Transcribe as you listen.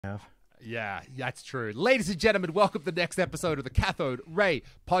have. Yeah, that's true. Ladies and gentlemen, welcome to the next episode of the Cathode Ray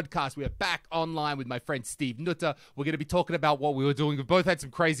podcast. We are back online with my friend Steve Nutter. We're going to be talking about what we were doing. We both had some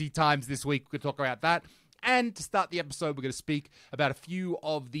crazy times this week. We're going to talk about that. And to start the episode, we're going to speak about a few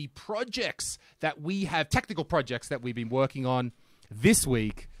of the projects that we have, technical projects that we've been working on this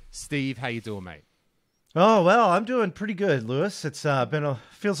week. Steve, how you doing, mate? Oh, well, I'm doing pretty good, Lewis. It's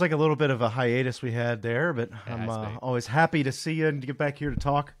feels like a little bit of a hiatus we had there, but I'm always happy to see you and to get back here to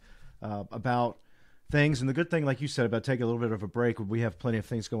talk about things. And the good thing, like you said, about taking a little bit of a break, we have plenty of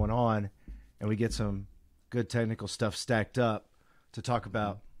things going on, and we get some good technical stuff stacked up to talk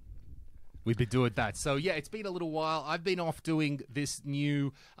about. We've been doing that. So, yeah, it's been a little while. I've been off doing this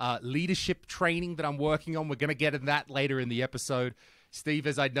new leadership training that I'm working on. We're going to get in that later in the episode. Steve,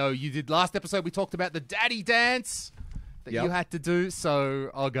 as I know, you did last episode, we talked about the daddy dance that you had to do. So,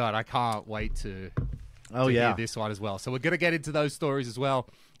 oh, God, I can't wait to hear this one as well. So we're going to get into those stories as well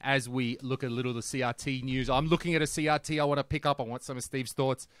as we look at a little of the CRT news. I'm looking at a CRT I want to pick up. I want some of Steve's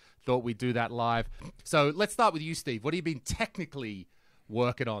thoughts. Thought we'd do that live. So let's start with you, Steve. What have you been technically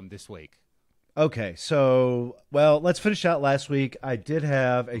working on this week? Okay, so, well, let's finish out last week. I did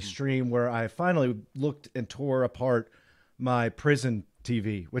have a stream where I finally looked and tore apart my prison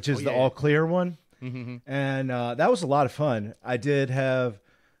TV, which is the all-clear one. Mm-hmm. And that was a lot of fun. I did have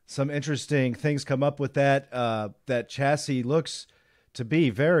some interesting things come up with that. That chassis looks to be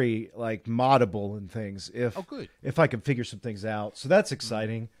very, like, moddable and things if I can figure some things out. So that's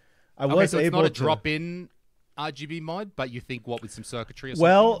exciting. I was it's able not a to drop-in RGB mod, but you think what, with some circuitry or something?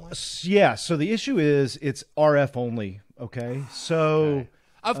 Well, yeah. So the issue is it's RF only. Okay, so. Okay.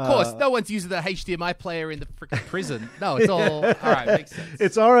 Of course, no one's using the HDMI player in the freaking prison. No, it's all right. Makes sense.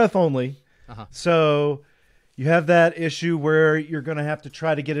 It's RF only. So you have that issue where you're going to have to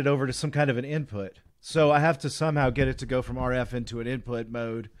try to get it over to some kind of an input. So I have to somehow get it to go from RF into an input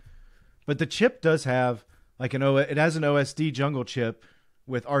mode. But the chip does have like it has an OSD jungle chip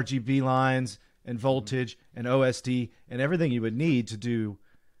with RGB lines and voltage and OSD and everything you would need to do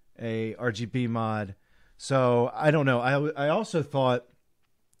a RGB mod. So I don't know. I also thought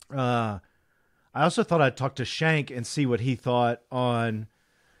I'd talk to Shank and see what he thought on.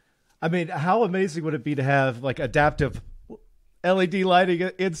 I mean, how amazing would it be to have like adaptive LED lighting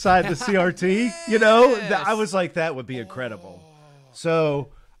inside the CRT? Yes. You know, I was like, that would be incredible. So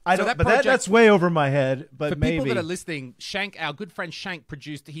I don't. That's way over my head. But for maybe people that are listening, Shank, our good friend Shank,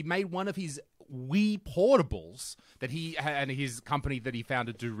 produced. He made one of his Wii portables that he and his company that he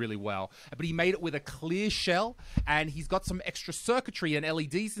founded do really well. But he made it with a clear shell, and he's got some extra circuitry and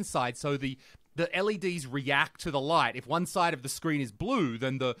LEDs inside, so the LEDs react to the light. If one side of the screen is blue,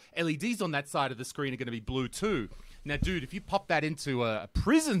 then the LEDs on that side of the screen are going to be blue too. Now, dude, if you pop that into a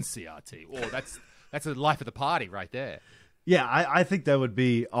prison CRT, that's a life of the party right there. Yeah, I think that would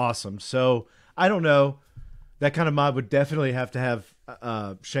be awesome. So I don't know. That kind of mod would definitely have to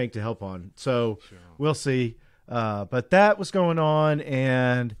have Shank to help on. So we'll see. But that was going on,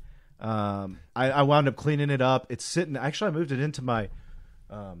 and I wound up cleaning it up. It's sitting. Actually, I moved it into my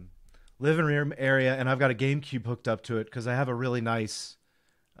living room area, and I've got a GameCube hooked up to it because I have a really nice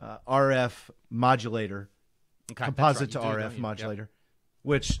RF modulator, composite to RF modulator.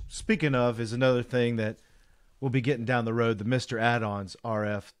 Which, speaking of, is another thing that we'll be getting down the road. The Mr. Add-ons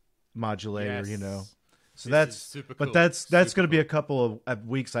RF modulator, Yes. You know. So This that's is super but cool. that's going to be a couple of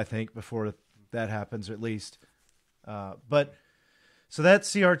weeks, I think, before that happens, or at least. But so that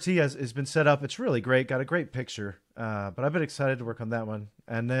CRT has been set up. It's really great. Got a great picture. But I've been excited to work on that one.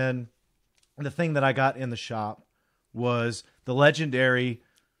 And then the thing that I got in the shop was the legendary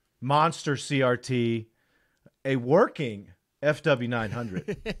monster CRT, a working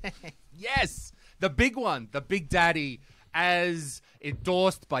FW900. Yes, the big one, the Big Daddy, as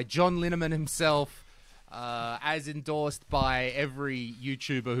endorsed by John Linneman himself. As endorsed by every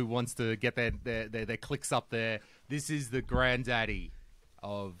YouTuber who wants to get their clicks up there. This is the granddaddy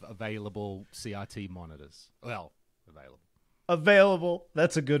of available CRT monitors. Well, Available.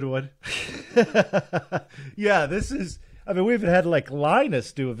 That's a good one. Yeah, this is... I mean, we've had like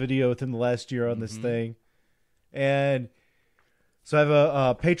Linus do a video within the last year on this thing. And so I have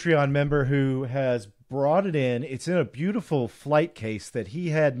a Patreon member who has brought it in. It's in a beautiful flight case that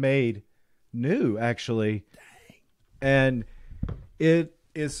he had made new, actually. Dang. And it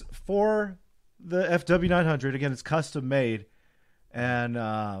is for the FW900. Again, it's custom made. And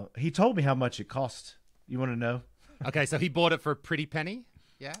he told me how much it cost. You want to know? Okay, so he bought it for a pretty penny?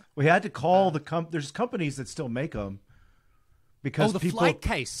 Yeah? We had to call there's companies that still make them. Because flight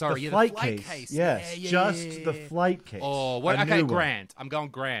case. Sorry, the flight case. Yes, just the flight case. Oh, what? Okay, grand. I'm going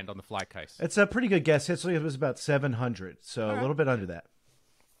grand on the flight case. It's a pretty good guess. It was about $700, so a little bit under that.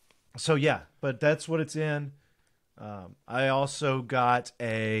 So yeah, but that's what it's in. I also got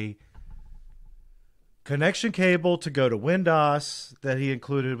a connection cable to go to WinDAS that he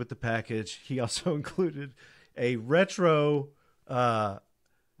included with the package. He also included a retro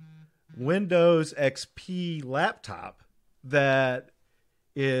Windows XP laptop that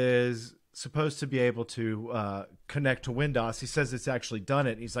is supposed to be able to connect to WinDAS. He says it's actually done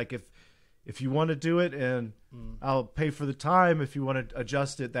it. He's like, if you want to do it, and I'll pay for the time if you want to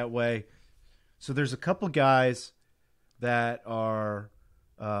adjust it that way. So there's a couple guys that are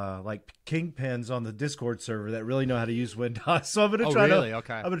like kingpins on the Discord server that really know how to use WinDAS. So I'm gonna I'm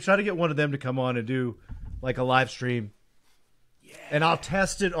gonna try to get one of them to come on and do like a live stream. Yeah. And I'll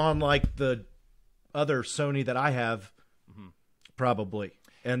test it on like the other Sony that I have, probably,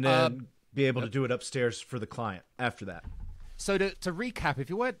 and then be able to do it upstairs for the client after that. So to recap,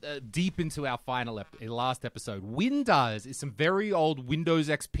 if you went deep into our last episode, WinDAS is some very old Windows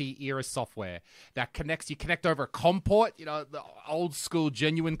XP era software that connects. You connect over a COM port, the old school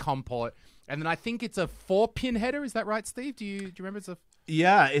genuine COM port, and then I think it's a 4-pin header. Is that right, Steve? Do you remember? It's a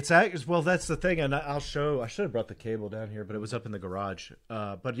well, that's the thing, and I'll show. I should have brought the cable down here, but it was up in the garage.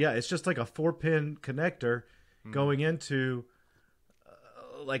 But yeah, it's just like a 4-pin connector going into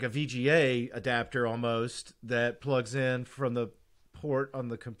like a VGA adapter almost that plugs in from the port on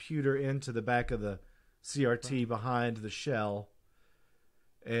the computer into the back of the CRT behind the shell.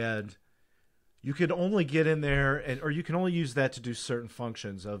 And you can only get in there or you can only use that to do certain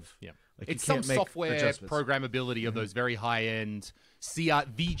functions of like it's some software programmability of those very high-end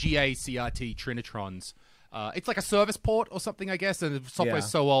VGA CRT Trinitrons. It's like a service port or something, I guess, and the software's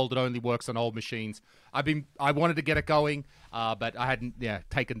so old it only works on old machines. I wanted to get it going, but I hadn't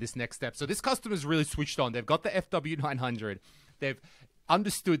taken this next step. So this customer's really switched on. They've got the FW900. They've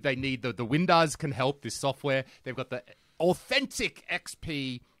understood they need the WinDAS can help this software. They've got the authentic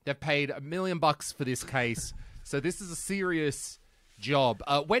XP. They've paid $1 million for this case. So this is a serious job.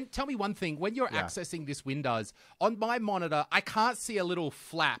 Tell me one thing. When you're accessing this WinDAS, on my monitor, I can't see a little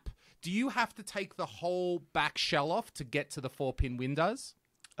flap. Do you have to take the whole back shell off to get to the 4-pin WinDAS?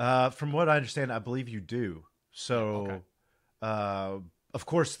 From what I understand, I believe you do. So, of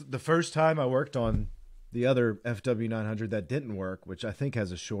course, the first time I worked on the other FW900 that didn't work, which I think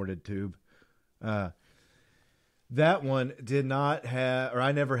has a shorted tube, that one did not have, or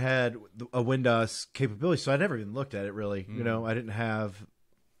I never had a WinDAS capability, so I never even looked at it really. I didn't have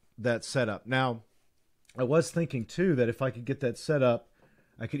that set up. Now, I was thinking, too, that if I could get that set up,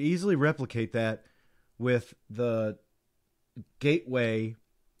 I could easily replicate that with the gateway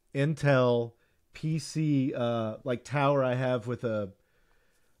Intel PC like tower I have with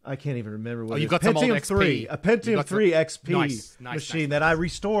I can't even remember what you've got some old XP. A Pentium 3 XP machine that I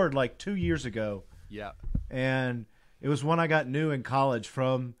restored like 2 years ago. Yeah. And it was one I got new in college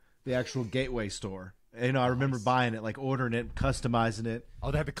from the actual Gateway store. And, I remember buying it, like ordering it, customizing it. Oh,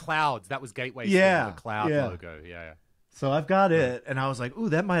 they had the clouds. That was Gateway store, the cloud logo. Yeah. So I've got it, and I was like, ooh,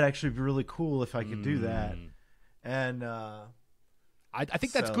 that might actually be really cool if I could do that. And I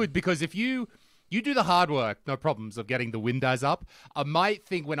think that's good, because if you do the hard work, no problems of getting the WinDAS up. My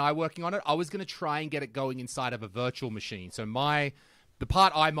thing when I working on it, I was going to try and get it going inside of a virtual machine. So the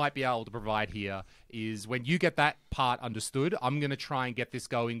part I might be able to provide here is when you get that part understood, I'm going to try and get this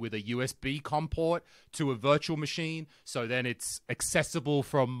going with a USB COM port to a virtual machine, so then it's accessible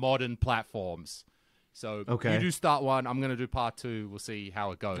from modern platforms. So you do start one. I'm going to do part 2. We'll see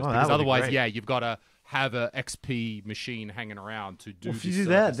how it goes. Because otherwise, you've got to have a XP machine hanging around to do. Well, if you do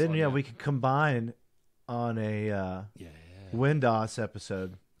that, then we can combine on a WinDAS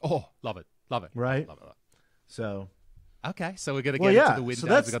episode. Oh, love it, right? Love it. So okay, so we're going to get into the WinDAS.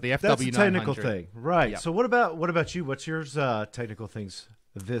 So we got the FW900. That's a technical thing, right? Yep. So what about you? What's yours? Technical things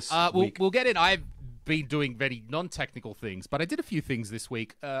this week? We'll get in. I've been doing very non-technical things, but I did a few things this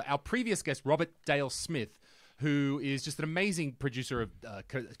week. Our previous guest, Robert Dale Smith, who is just an amazing producer of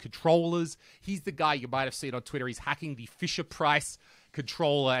controllers. He's the guy you might have seen on Twitter. He's hacking the Fisher-Price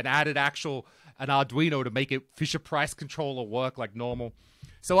controller and added an Arduino to make a Fisher-Price controller work like normal.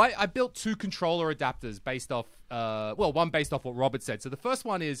 So I built 2 controller adapters based off, one based off what Robert said. So the first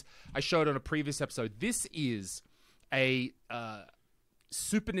one is, I showed on a previous episode, this is a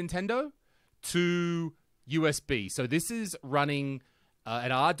Super Nintendo to USB. So this is running an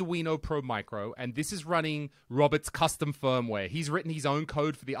Arduino Pro Micro, and this is running Robert's custom firmware. He's written his own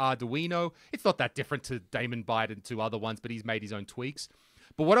code for the Arduino. It's not that different to Damon Byte and 2 other ones, but he's made his own tweaks.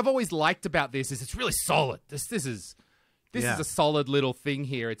 But what I've always liked about this is it's really solid. This is a solid little thing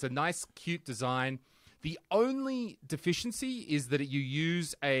here. It's a nice, cute design. The only deficiency is that you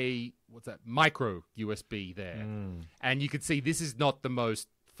use a micro USB there. And you can see this is not the most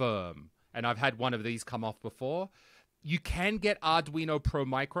firm. And I've had one of these come off before. You can get Arduino Pro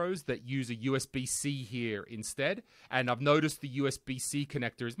Micros that use a USB-C here instead. And I've noticed the USB-C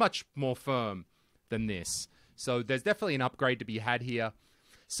connector is much more firm than this. So there's definitely an upgrade to be had here.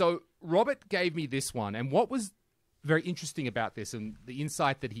 So Robert gave me this one. And what was very interesting about this and the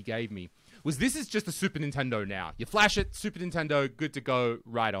insight that he gave me was this is just a Super Nintendo now. You flash it, Super Nintendo, good to go,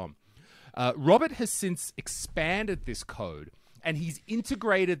 right on. Robert has since expanded this code, and he's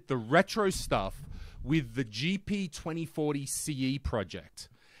integrated the retro stuff with the GP2040 CE project.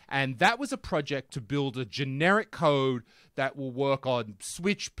 And that was a project to build a generic code that will work on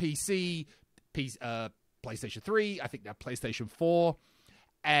Switch, PC, PlayStation 3, I think now PlayStation 4.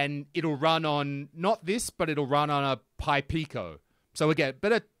 And it'll run on, not this, but it'll run on a Pi Pico. So again,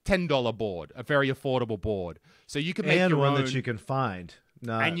 but a $10 board, a very affordable board. So you can make your one own, that you can find.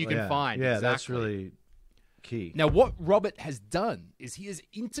 And you can find. Yeah, exactly. That's really key. Now, what Robert has done is he has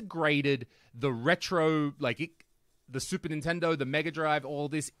integrated the retro, the Super Nintendo, the Mega Drive, all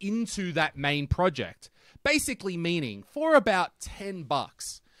this into that main project. Basically meaning, for about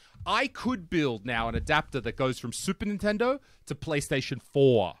 $10, I could build now an adapter that goes from Super Nintendo to PlayStation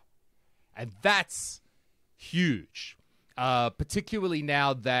 4. And that's huge. Particularly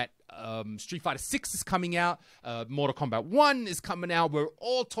now that Street Fighter 6 is coming out, Mortal Kombat 1 is coming out. We're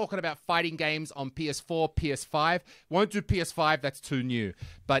all talking about fighting games on PS4, PS5. Won't do PS5, that's too new.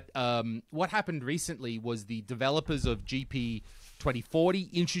 But what happened recently was the developers of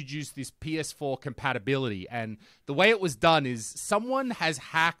GP2040 introduced this PS4 compatibility. And the way it was done is someone has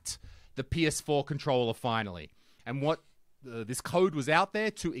hacked the PS4 controller finally. And what this code was out there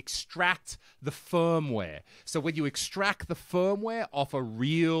to extract the firmware. So when you extract the firmware off a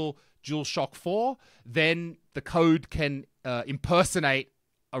real DualShock 4, then the code can impersonate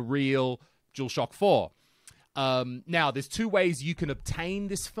a real DualShock 4. Now, there's two ways you can obtain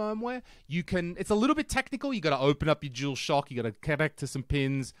this firmware. It's a little bit technical. You got to open up your DualShock. You got to connect to some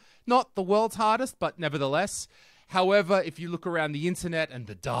pins. Not the world's hardest, but nevertheless. However, if you look around the internet and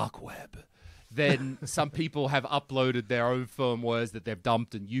the dark web, then some people have uploaded their own firmwares that they've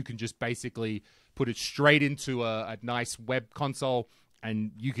dumped, and you can just basically put it straight into a nice web console,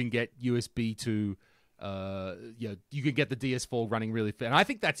 and you can get USB to, you can get the DS4 running really fast. And I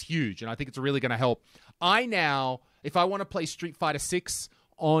think that's huge, and I think it's really going to help. I now, if I want to play Street Fighter 6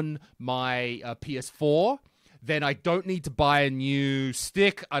 on my PS4, then I don't need to buy a new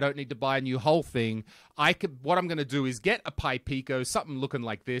stick. I don't need to buy a new whole thing. What I'm going to do is get a Pi Pico, something looking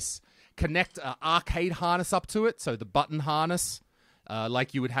like this, connect an arcade harness up to it, so the button harness,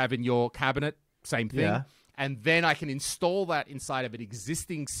 like you would have in your cabinet, same thing. Yeah. And then I can install that inside of an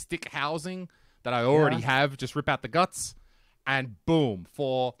existing stick housing that I already have, just rip out the guts, and boom,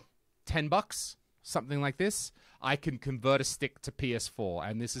 for $10, something like this, I can convert a stick to PS4,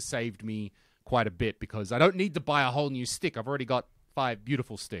 and this has saved me quite a bit because I don't need to buy a whole new stick. I've already got 5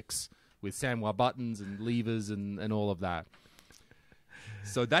 beautiful sticks with Sanwa buttons and levers and all of that.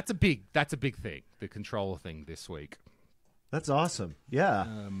 So that's a big thing, the controller thing this week. That's awesome. Yeah.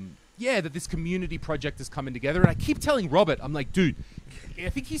 That this community project is coming together. And I keep telling Robert, I'm like, dude, I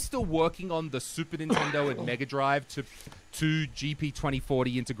think he's still working on the Super Nintendo and Mega Drive to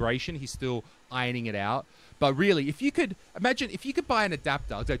GP2040 integration. He's still ironing it out. But really, if you could buy an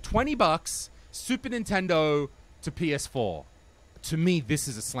adapter, so $20, Super Nintendo to PS4. To me, this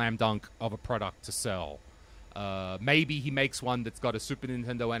is a slam dunk of a product to sell. Maybe he makes one that's got a Super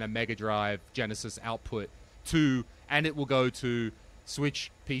Nintendo and a Mega Drive Genesis output too, and it will go to Switch,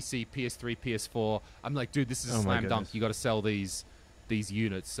 PC, PS3, PS4. I'm like, dude, this is a slam dunk. You got to sell these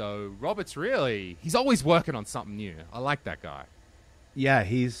units. So Robert's he's always working on something new. I like that guy. Yeah,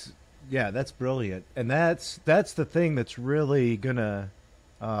 that's brilliant, and that's the thing that's really gonna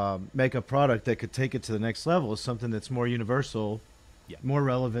make a product that could take it to the next level. Is something that's more universal, more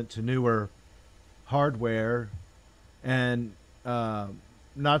relevant to newer hardware, and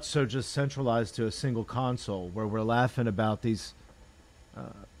not so just centralized to a single console where we're laughing about these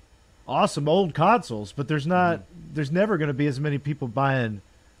awesome old consoles, but there's never going to be as many people buying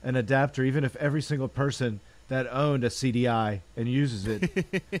an adapter, even if every single person that owned a CDI and uses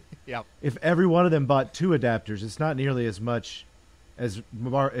it. Yep. If every one of them bought 2 adapters, it's not nearly as much as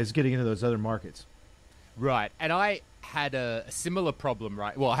getting into those other markets. Right. And I had a similar problem,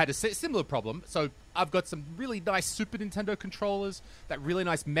 right? Well, I had a similar problem. So I've got some really nice Super Nintendo controllers, that really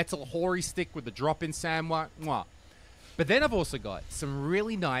nice metal Hori stick with the drop-in Sanwa. Mwah. But then I've also got some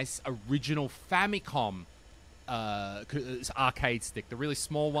really nice original Famicom arcade stick, the really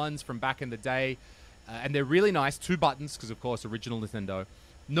small ones from back in the day. And they're really nice, 2 buttons, because of course, original Nintendo.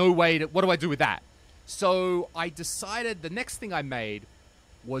 No way what do I do with that? So I decided the next thing I made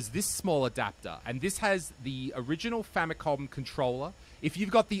was this small adapter. And this has the original Famicom controller. If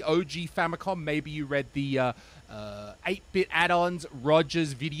you've got the OG Famicom, maybe you read the 8-bit add-ons,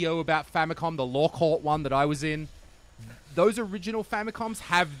 Roger's video about Famicom, the Law Court one that I was in. Those original Famicoms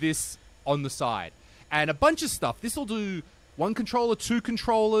have this on the side. And a bunch of stuff. This will do 1 controller, 2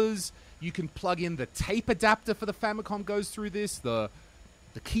 controllers. You can plug in the tape adapter for the Famicom goes through this. The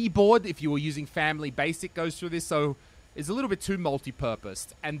keyboard, if you were using Family Basic, goes through this. So it's a little bit too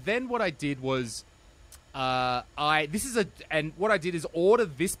multi-purposed. And then what I did was, what I did is order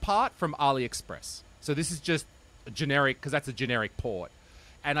this part from AliExpress. So this is just a generic, because that's a generic port.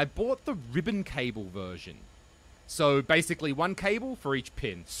 And I bought the ribbon cable version. So basically 1 cable for each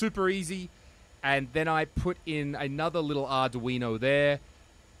pin. Super easy. And then I put in another little Arduino there.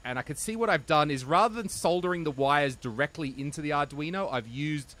 And I could see what I've done is rather than soldering the wires directly into the Arduino, I've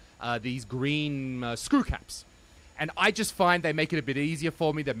used these green screw caps. And I just find they make it a bit easier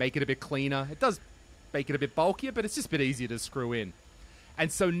for me. They make it a bit cleaner. It does make it a bit bulkier, but it's just a bit easier to screw in.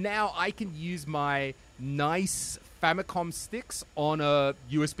 And so now I can use my nice Famicom sticks on a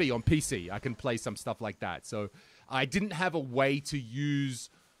USB, on PC. I can play some stuff like that. So I didn't have a way to use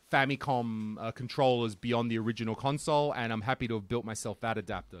Famicom controllers beyond the original console, and I'm happy to have built myself that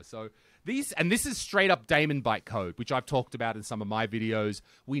adapter. So this is straight up daemon byte code, which I've talked about in some of my videos.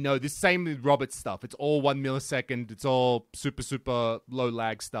 We know this same with Robert's stuff. It's all 1 millisecond. It's all super, super low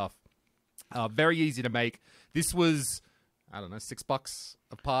lag stuff. Very easy to make. This was, I don't know, $6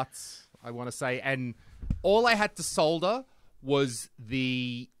 of parts, I want to say. And all I had to solder was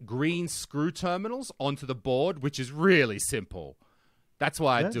the green screw terminals onto the board, which is really simple. That's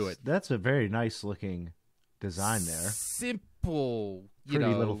why I do it. That's a very nice looking design there. Simple. Pretty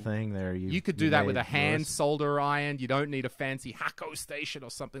little thing there. You could do that with a hand solder iron. You don't need a fancy Hako station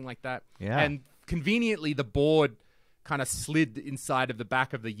or something like that. Yeah. And conveniently, the board kind of slid inside of the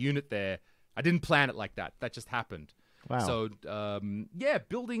back of the unit there. I didn't plan it like that. That just happened. Wow. So, yeah,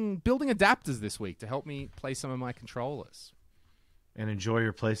 building adapters this week to help me play some of my controllers. And enjoy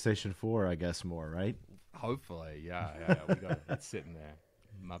your PlayStation 4, I guess, more, right? Hopefully, yeah. We got it sitting there,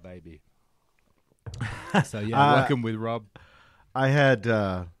 my baby. So yeah, working with Rob. I had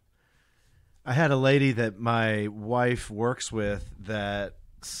a lady that my wife works with that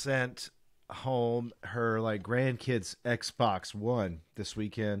sent home her grandkids Xbox One this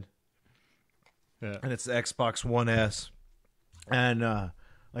weekend. Yeah. And it's the Xbox One S. And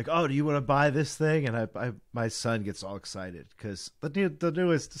oh, do you want to buy this thing? And my son gets all excited because the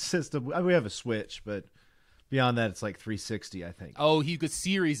newest system. We have a Switch, but beyond that, it's like 360, I think. Oh, he got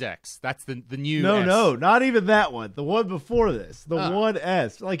Series X. That's the new. No, S. no, not even that one. The one before this, the One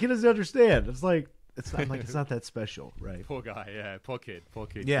S. He doesn't understand. It's like it's not that special, right? Poor guy, yeah. Poor kid.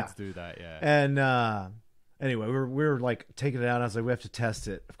 Yeah. Kids do that, yeah. And anyway, we were taking it out. I was like, we have to test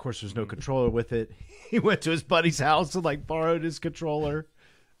it. Of course, there's no controller with it. He went to his buddy's house and borrowed his controller,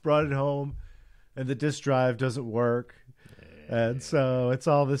 brought it home, and the disk drive doesn't work. And so it's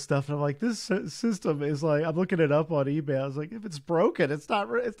all this stuff, and I'm like, this system is I'm looking it up on eBay. I was like, if it's broken, it's not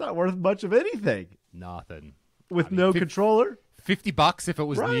worth much of anything. Nothing with no controller. $50 if it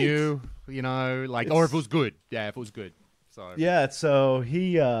was new, or if it was good. Yeah, if it was good. So yeah, so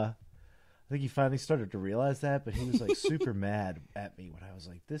he, I think he finally started to realize that, but he was super mad at me when I was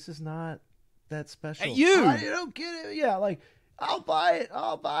like, this is not that special. At you? I don't get it. Yeah, I'll buy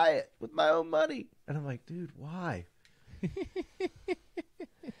it with my own money. And I'm like, dude, why?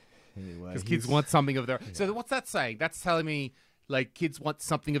 Anyway, because kids want something of their own. Yeah. So what's that saying? That's telling me kids want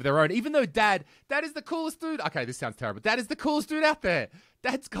something of their own. Even though Dad is the coolest dude. Okay, this sounds terrible. Dad is the coolest dude out there.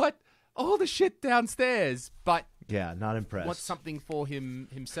 Dad's got all the shit downstairs, but yeah, not impressed. Wants something for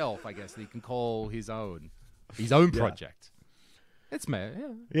himself, I guess, that he can call his own project. It's mad.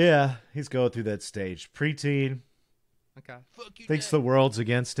 Yeah, he's going through that stage. Preteen. Okay. Fuck you, thinks Dad. the world's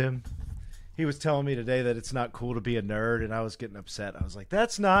against him. He was telling me today that it's not cool to be a nerd, and I was getting upset. I was like,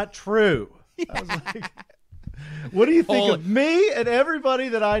 that's not true. Yeah. I was like, what do you think of me and everybody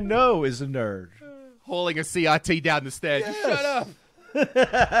that I know is a nerd? Hauling a CRT down the stairs. Yes. Shut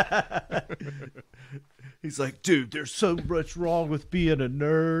up. He's like, dude, there's so much wrong with being a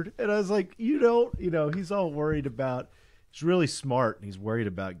nerd. And I was like, he's all worried about, he's really smart, and he's worried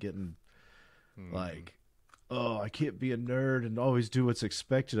about getting, I can't be a nerd and always do what's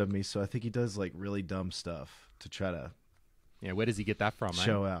expected of me. So I think he does really dumb stuff to try to. Yeah, where does he get that from?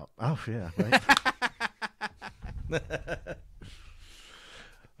 Show out. Oh yeah, right.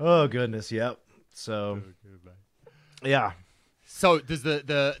 Oh goodness, yep. So, yeah. So does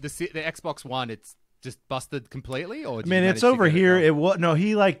the Xbox One? It's just busted completely, or it's over here. It was no.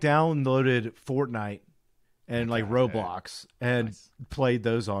 He downloaded Fortnite and like Roblox, and played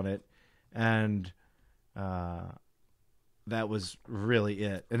those on it, and that was really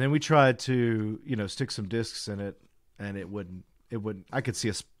it. And then we tried to, stick some discs in it, and it wouldn't. I could see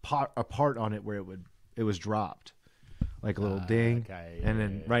a part on it where it was dropped, like a little ding, and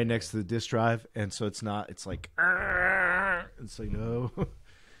then right next to the disk drive, and so it's like, it's like no,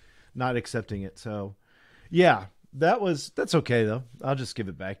 not accepting it. So, yeah, that's okay though. I'll just give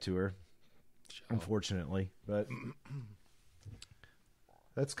it back to her, unfortunately, but.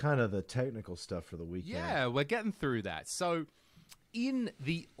 That's kind of the technical stuff for the weekend. Yeah, we're getting through that. So, in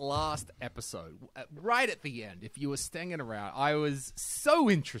the last episode, right at the end, if you were staying around, I was so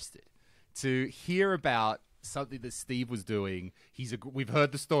interested to hear about something that Steve was doing. We've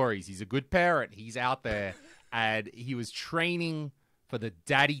heard the stories. He's a good parent. He's out there, and he was training for the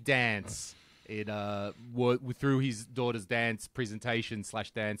daddy dance through his daughter's dance presentation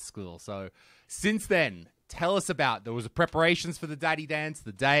 / dance school. So, since then. Tell us there was preparations for the daddy dance,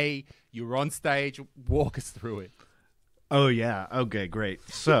 the day you were on stage. Walk us through it. Oh, yeah. Okay, great.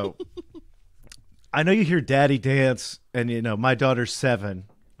 So I know you hear daddy dance and, my daughter's 7.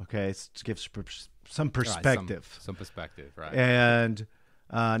 Okay. To give some perspective. Right, some perspective, right. And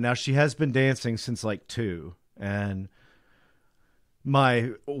now she has been dancing since like 2. And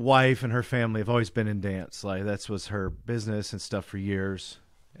my wife and her family have always been in dance. Like that was her business and stuff for years.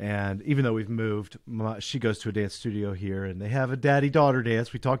 And even though we've moved, she goes to a dance studio here, and they have a daddy-daughter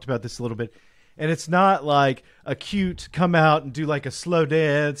dance. We talked about this a little bit. And it's not like a cute come out and do like a slow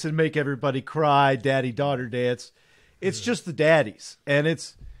dance and make everybody cry, daddy-daughter dance. It's just the daddies. And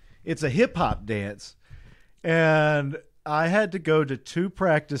it's a hip-hop dance. And I had to go to 2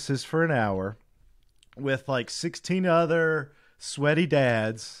 practices for an hour with like 16 other sweaty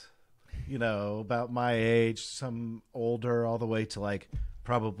dads, about my age, some older, all the way to like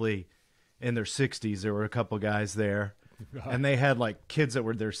probably in their 60s. There were a couple guys there, and they had like kids that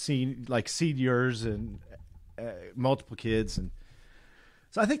were their seniors and multiple kids. And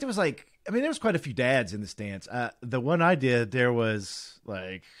so I think there was there was quite a few dads in this dance. The one I did, there was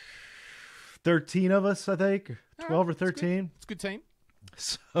like 13 of us, I think, 12 or 13. It's a good team.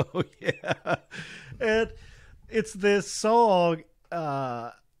 So, yeah. And it's this song,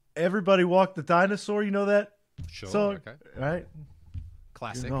 Everybody Walk the Dinosaur. You know that song? Okay. Right?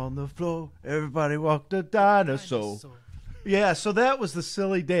 Classic. On the floor, everybody walk the dinosaur. Yeah, so that was the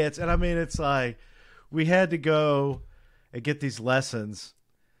silly dance. And it's like we had to go and get these lessons.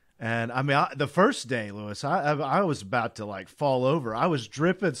 And the first day, Lewis, I was about to like fall over. I was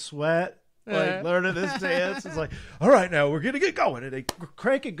dripping sweat, learning this dance. It's like, all right, now we're going to get going. And they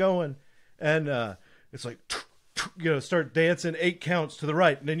crank it going. And it's like, start dancing 8 counts to the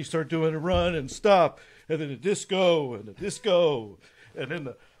right. And then you start doing a run and stop. And then a disco and a disco. And then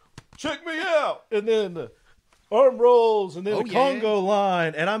the check me out, and then the arm rolls, and then the Congo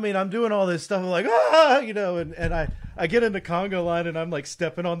line. And I'm doing all this stuff. I'm like, and I get into Congo line, and I'm like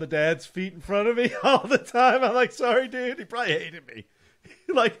stepping on the dad's feet in front of me all the time. I'm like, sorry, dude. He probably hated me.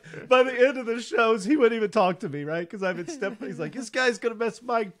 Like, by the end of the shows, he wouldn't even talk to me, right? Because I've been stepping. He's like, this guy's going to mess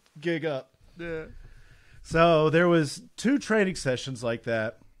my gig up. Yeah. So there was 2 training sessions like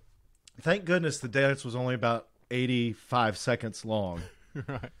that. Thank goodness the dance was only about 85 seconds long.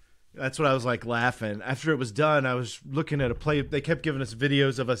 Right. That's what I was like laughing. After it was done, I was looking at a play. They kept giving us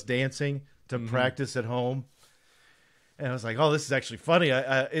videos of us dancing to practice at home. And I was like, oh, this is actually funny.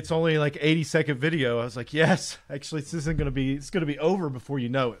 It's only like 80-second video. I was like, yes, actually, this isn't going to be, it's going to be over before you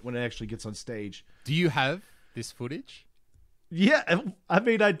know it when it actually gets on stage. Do you have this footage? Yeah.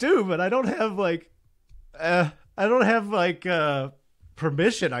 I do, but I don't have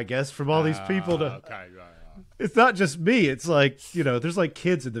permission, I guess, from all these people to. Okay, right. It's not just me. It's like, there's like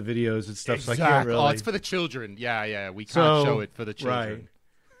kids in the videos and stuff. Exactly. So I can't really. Oh, it's for the children. Yeah. We can't show it for the children.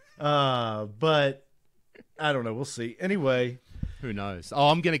 Right. But I don't know. We'll see. Anyway. Who knows?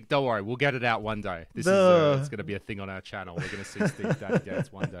 Oh, don't worry. We'll get it out one day. It's going to be a thing on our channel. We're going to see Steve Daddy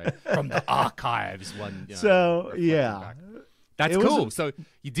Dance one day from the archives. Yeah. That's cool. So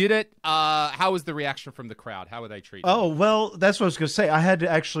you did it. How was the reaction from the crowd? How were they treated? Oh, well, that's what I was going to say. I had to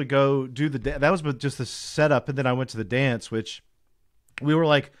actually go do that was just the setup, and then I went to the dance, which we were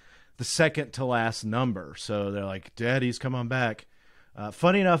like the second to last number. So they're like, Daddy's come on back.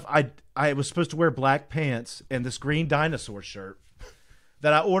 Funny enough, I was supposed to wear black pants and this green dinosaur shirt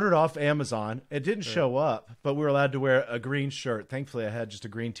that I ordered off Amazon. It didn't show up, but we were allowed to wear a green shirt. Thankfully, I had just a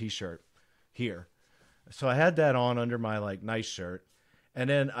green T-shirt here. So I had that on under my like nice shirt. And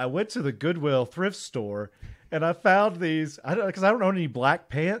then I went to the Goodwill thrift store and I found these, because I don't own any black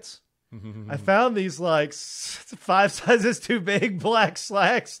pants. I found these like 5 sizes too big black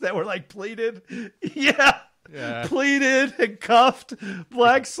slacks that were like pleated. Yeah. Yeah. pleated and cuffed,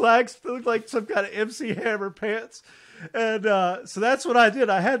 black slacks, looked like some kind of MC Hammer pants. And so that's what I did.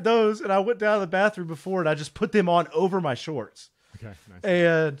 I had those, and I went down to the bathroom before, and I just put them on over my shorts. Okay, nice.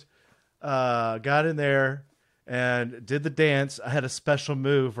 And got in there and did the dance. I had a special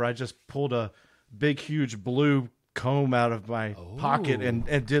move where I just pulled a big, huge blue comb out of my pocket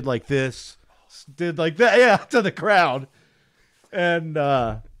and did like this. Did like that, yeah, to the crowd. And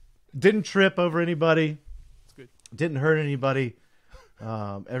didn't trip over anybody. That's good. Didn't hurt anybody.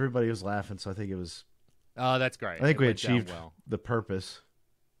 Everybody was laughing, so I think it was... Oh, that's great. I think It we went down achieved the purpose.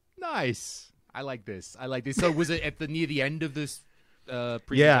 Nice. I like this. So was it at the near the end of this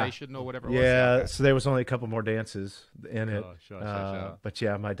presentation or whatever it was? Yeah, Okay. so there was only a couple more dances in it. Oh, sure. But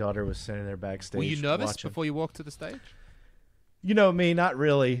yeah, my daughter was sitting there backstage. Were you nervous watching. before you walked to the stage? You know me, not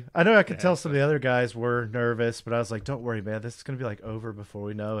really. I know I could tell some of the other guys were nervous, but I was like, don't worry, man. This is going to be like over before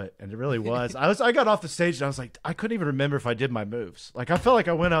we know it. And it really was. I got off the stage and I was like, I couldn't even remember if I did my moves. Like, I felt like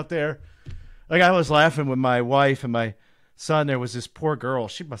I went out there. Like, I was laughing with my wife and my son. There was this poor girl.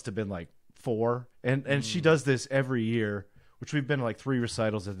 She must have been like 4. And she does this every year, which we've been to like 3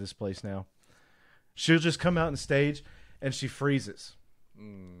 recitals at this place now. She'll just come out on stage and she freezes.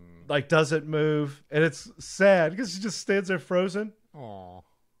 Like, doesn't move. And it's sad because she just stands there frozen. Aww.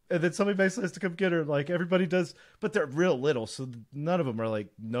 And then somebody basically has to come get her. Like, everybody does. But they're real little, so none of them are like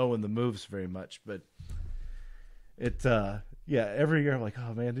knowing the moves very much. But it, yeah, every year I'm like,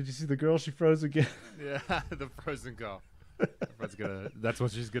 oh man, did you see the girl? She froze again. Yeah, the frozen girl. That's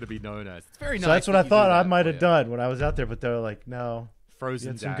what she's gonna be known as. It's very nice. So that's what I you thought do I that might for have you. done when I was out there. But they were like, no, Frozen.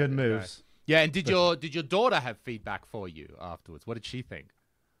 you had some dad, good okay. moves. Yeah, and did your daughter have feedback for you afterwards? What did she think?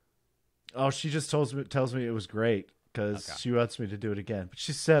 Oh, she just tells me it was great because she wants me to do it again. But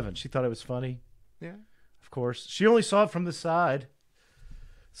she's 7. She thought it was funny. Yeah. Of course. She only saw it from the side.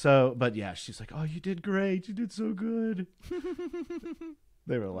 So, but yeah, she's like, oh, you did great. You did so good.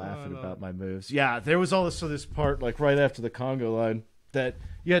 They were laughing about my moves. Yeah, there was also this part, like right after the Congo line, that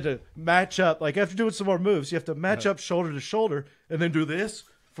you had to match up. Like, after doing some more moves, you have to match up shoulder to shoulder and then do this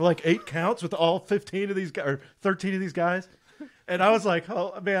for like 8 counts with all 15 of these guys, or 13 of these guys. And I was like,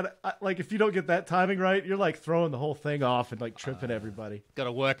 oh, man, like, if you don't get that timing right, you're like throwing the whole thing off and like tripping everybody. Got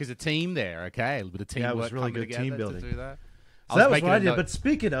to work as a team there, okay? A little bit of teamwork. Yeah, it was really coming good together team building. To do that. So that was what I did. note- But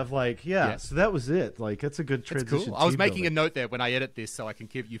speaking of, like, yeah, so that was it. Like, that's a good That's transition. cool. I was team making building. a note there when I edit this so I can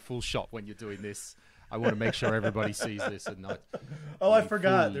give you full shot when you're doing this. I want to make sure everybody sees this and not. Oh, I full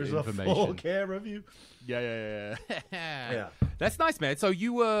forgot. There's a full information. camera view. Yeah. Yeah. That's nice, man. So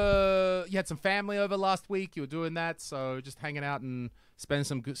you had some family over last week. You were doing that, so just hanging out and spending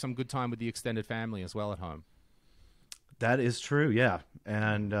some good time with the extended family as well at home. That is true. Yeah,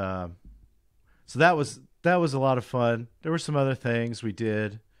 and so that was a lot of fun. There were some other things we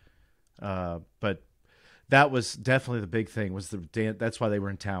did, but that was definitely the big thing. Was the dance? That's why they were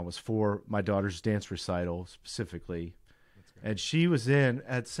in town. Was for my daughter's dance recital specifically, and she was in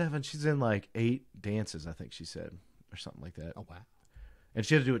at 7. She's in like 8 dances, I think she said, or something like that. Oh wow! And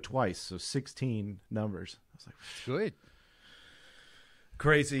she had to do it twice, so 16 numbers. I was like, Good.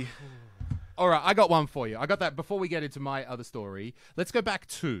 crazy. All right, I got one for you. I got that before we get into my other story. Let's go back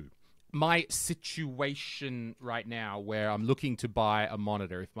to my situation right now where I'm looking to buy a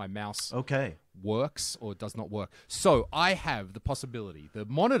monitor if my mouse Okay. works or does not work. So I have the possibility. The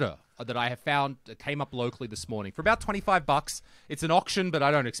monitor that I have found came up locally this morning for about $25. It's an auction, but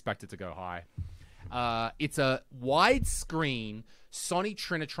I don't expect it to go high. It's a widescreen Sony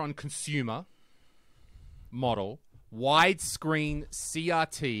Trinitron consumer model, widescreen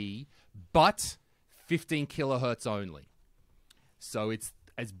CRT, but 15 kilohertz only. So it's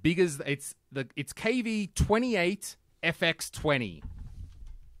as big as it's KV28 FX20.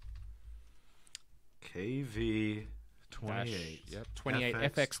 KV28. Yep, 28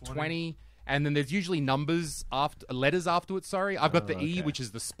 FX20. And then there's usually letters after it, sorry. I've got the E, okay. which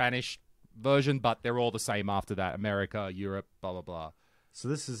is the Spanish version, but they're all the same after that. America, Europe, blah, blah, blah. So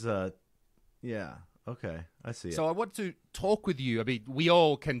this is yeah. Okay, I see it. So I want to talk with you. I mean, we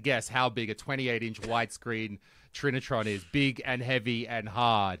all can guess how big a 28-inch widescreen Trinitron is. Big and heavy and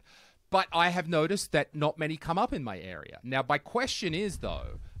hard. But I have noticed that not many come up in my area. Now, my question is,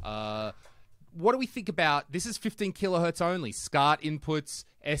 though, what do we think about... This is 15 kilohertz only. SCART inputs,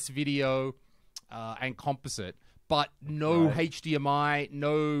 S-video, and composite. But no HDMI,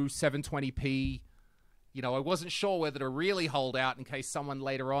 no 720p. You know, I wasn't sure whether to really hold out in case someone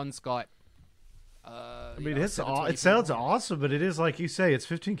later on's got... I mean, it sounds awesome, but it is, like you say, it's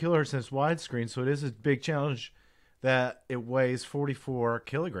 15 kilohertz and it's widescreen, so it is a big challenge that it weighs 44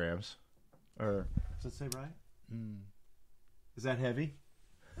 kilograms. Or, does it say right? Is that heavy?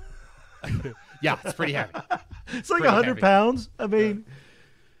 Yeah, it's pretty heavy. It's like Pretty 100 heavy. pounds. I mean,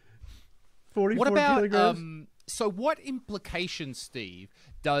 44 What about kilograms. so what implications, Steve,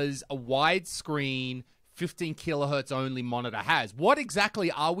 does a widescreen 15 kilohertz only monitor has? What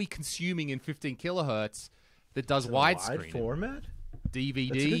exactly are we consuming in 15 kilohertz that does Wide widescreen? format? DVD.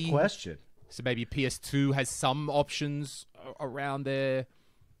 That's a good question. So maybe PS2 has some options around there.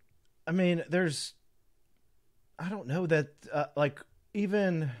 I mean, I don't know that,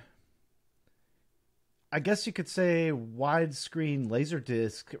 even, I guess you could say widescreen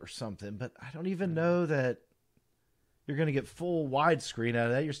Laserdisc or something, but I don't even know that you're going to get full widescreen out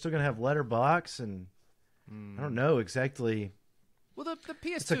of that. You're still going to have letterbox, and I don't know exactly. Well, the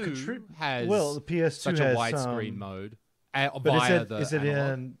PS2 has the PS2 such a has widescreen mode but via is it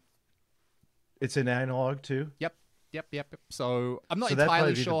analog. in? It's in analog too. Yep. So I'm not So that'd entirely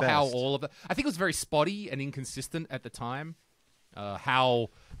probably be the sure how best. all of it. I think it was very spotty and inconsistent at the time.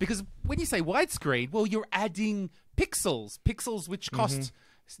 Because when you say widescreen, well, you're adding pixels which cost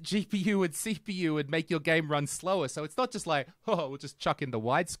GPU and CPU and make your game run slower. So it's not just like, oh, we'll just chuck in the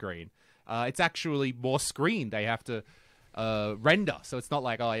widescreen. It's actually more screen they have to render. So it's not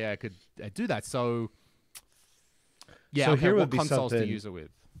like, oh yeah, I could do that. So yeah, So here what would be consoles to something- use it with?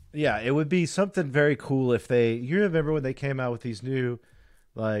 Yeah, it would be something very cool if you remember when they came out with these new,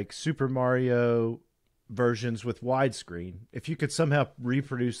 like, Super Mario versions with widescreen. If you could somehow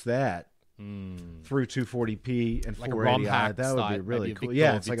reproduce that through 240p and Like a ROM 480i, hack that would be style, really maybe cool. Victor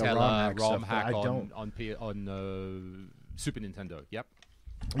Yeah, it's like a Vitella ROM hack, stuff, but I don't. on Super Nintendo. Yep.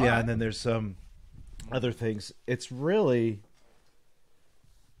 Yeah, and then there's some other things. It's really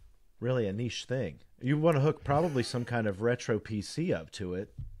a niche thing. You want to hook probably some kind of retro PC up to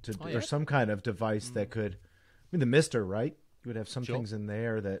it, or some kind of device that could. I mean, the Mister, right? You would have some things in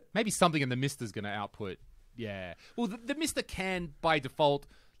there that Maybe something in the Mister's going to output. Yeah. Well, the Mister can, by default,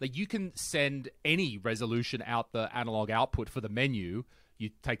 like you can send any resolution out the analog output for the menu. You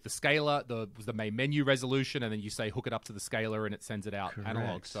take the scaler, the main menu resolution, and then you say hook it up to the scaler, and it sends it out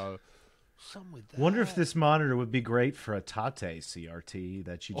analog. So, some with that. Wonder if this monitor would be great for a Tate CRT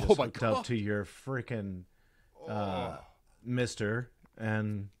that you just hooked up to your freaking Mister,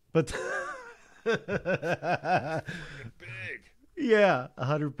 but big. yeah,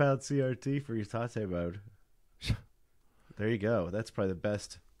 100-pound CRT for your Tate mode. There you go. That's probably the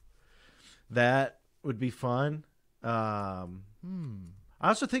best. That would be fun. I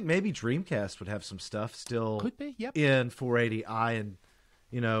also think maybe Dreamcast would have some stuff still. Could be, yep. In 480i, and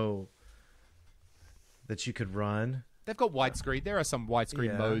that you could run. They've got widescreen. There are some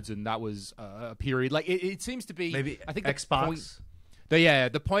widescreen modes, and that was a period. Like it seems to be. Maybe I think Xbox.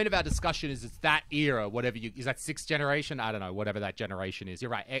 The point of our discussion is it's that era. Whatever is that 6th generation? I don't know. Whatever that generation is.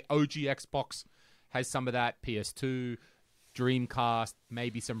 You're right. OG Xbox has some of that. PS2, Dreamcast,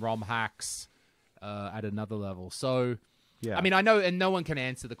 maybe some ROM hacks at another level. So, Yeah. I mean, I know, and no one can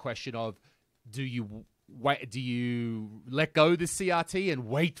answer the question of do you let go of the CRT and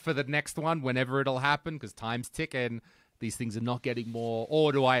wait for the next one whenever it'll happen because time's ticking, these things are not getting more,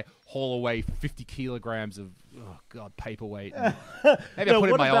 or do I haul away 50 kilograms of paperweight and maybe I put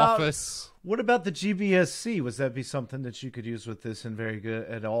it in my office? What about the GBSC? Would that be something that you could use with this and very good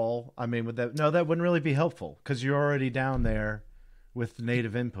at all? I mean, that wouldn't really be helpful because you're already down there with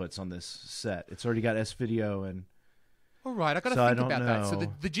native inputs on this set. It's already got S-Video and all right, I got to So I think don't about that. So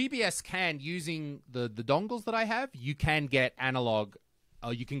know. the GBS can, using the dongles that I have, you can get analog,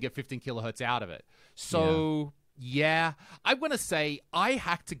 you can get 15 kilohertz out of it. So yeah, I want to say I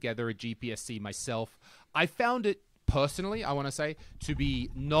hacked together a GPSC myself. I found it personally, I want to say, to be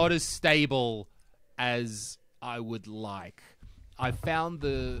not as stable as I would like. I found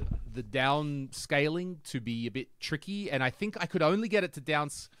the downscaling to be a bit tricky, and I think I could only get it to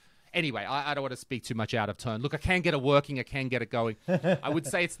Anyway, I don't want to speak too much out of turn. Look, I can get it working. I can get it going. I would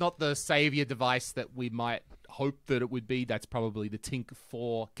say it's not the savior device that we might hope that it would be. That's probably the Tink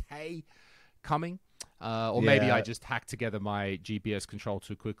 4K coming. Or maybe I just hacked together my GPS control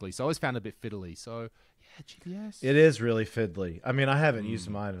too quickly. So I always found it a bit fiddly. So, yeah, GPS. it is really fiddly. I mean, I haven't used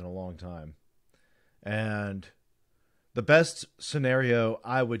mine in a long time. And the best scenario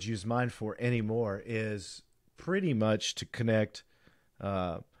I would use mine for anymore is pretty much to connect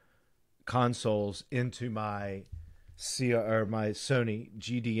consoles into my Sony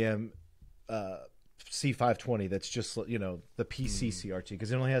GDM C520. That's just the PC CRT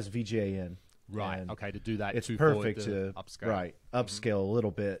because it only has VGA in. Right. Okay. To do that, It's too, perfect to upscale. Upscale a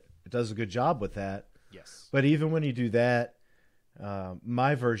little bit. It does a good job with that. Yes. But even when you do that,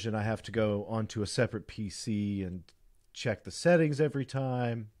 my version, I have to go onto a separate PC and check the settings every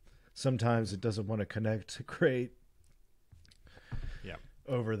time. Sometimes it doesn't want to connect great. Yeah.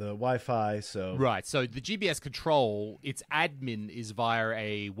 over the Wi-Fi. So Right. So the GBS control, its admin is via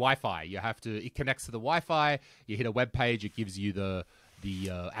a Wi-Fi. It connects to the Wi-Fi. You hit a web page, it gives you the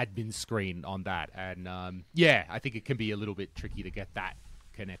admin screen on that. And I think it can be a little bit tricky to get that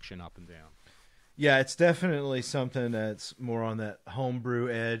connection up and down. Yeah, it's definitely something that's more on that homebrew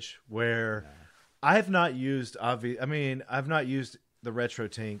edge where I've not used I've not used the retro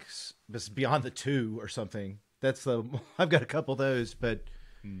tinks beyond the 2 or something. I've got a couple of those, but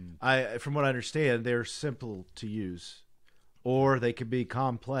from what I understand, they're simple to use, or they can be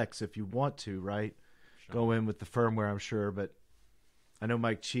complex if you want to, right? Sure. Go in with the firmware, I'm sure, but I know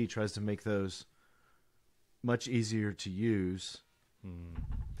Mike Chi tries to make those much easier to use.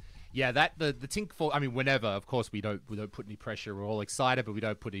 Yeah, the Tink 4. I mean, whenever, of course, we don't put any pressure. We're all excited, but we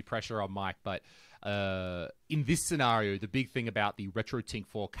don't put any pressure on Mike. But in this scenario, the big thing about the Retro Tink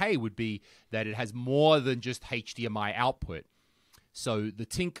 4K would be that it has more than just HDMI output. So the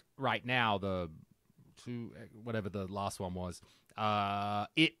Tink right now, whatever the last one was,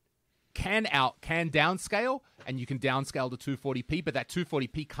 it can downscale, and you can downscale to 240p, but that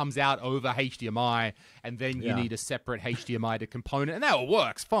 240p comes out over HDMI, and then you need a separate HDMI to component, and that all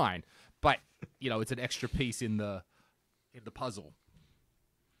works fine. But it's an extra piece in the puzzle.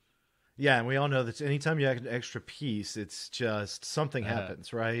 Yeah, and we all know that anytime you add an extra piece, it's just something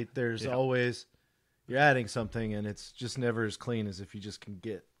happens, right? There's always you're adding something, and it's just never as clean as if you just can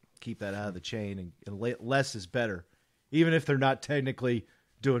keep that out of the chain, and less is better, even if they're not technically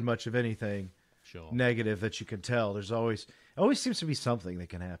doing much of anything negative that you can tell. There's always seems to be something that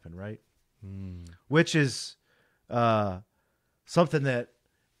can happen, right? Which is something that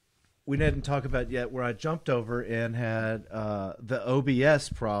we didn't talk about yet, where I jumped over and had the OBS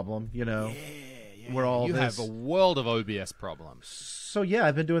problem, where you have a world of OBS problems. So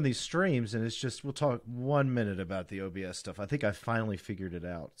I've been doing these streams, and it's just, we'll talk 1 minute about the OBS stuff. I think I finally figured it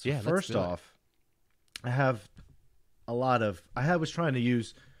out. So first off, I was trying to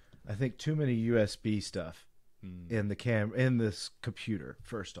use, I think, too many USB stuff in this computer.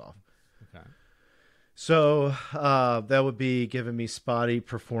 First off, okay. So that would be giving me spotty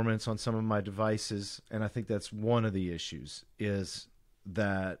performance on some of my devices, and I think that's one of the issues. Is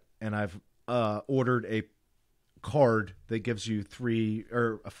that, and I've ordered a card that gives you 3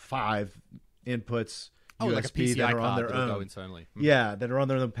 or 5 inputs. USB like a PCI that are card on their that'll own. go internally. Yeah, that are on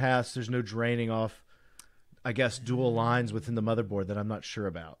their own paths. There's no draining off, I guess, dual lines within the motherboard that I'm not sure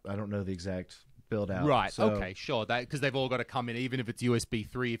about. I don't know the exact build out. Right. So. Okay. Sure. That because they've all got to come in, even if it's USB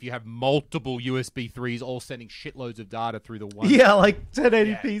 3. If you have multiple USB 3s all sending shitloads of data through the one. Yeah, like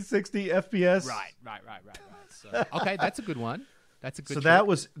 1080p, 60 FPS. Right. So, okay, that's a good one. That's a good.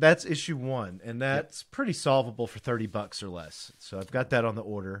 So that's issue 1, and that's pretty solvable for $30 or less. So I've got that on the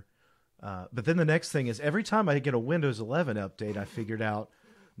order. But then the next thing is, every time I get a Windows 11 update, I figured out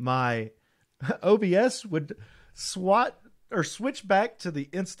my OBS would switch back to the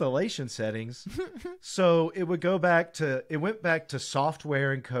installation settings. So it went back to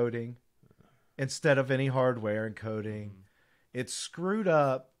software encoding instead of any hardware encoding. It screwed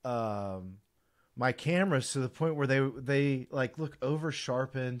up my cameras to the point where they like look over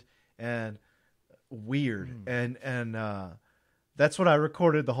sharpened and weird. And that's what I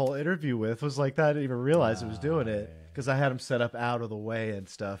recorded the whole interview with, was like that. I didn't even realize it was doing it because I had them set up out of the way and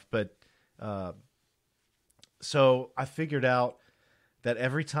stuff. But so I figured out that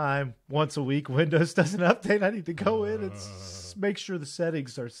every time, once a week, Windows does an update, I need to go in and make sure the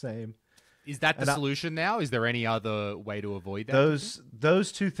settings are same. Is that the solution now? Is there any other way to avoid that?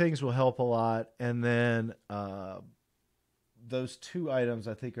 Those 2 things will help a lot. And then those 2 items,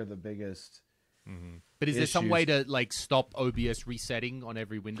 I think, are the biggest. But is there some way to like stop OBS resetting on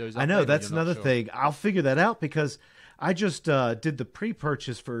every Windows update? I know, that's another thing. I'll figure that out, because I just did the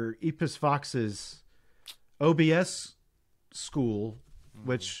pre-purchase for Epis Fox's OBS school,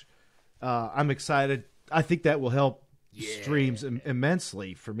 which I'm excited. I think that will help streams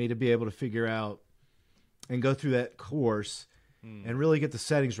immensely for me to be able to figure out and go through that course and really get the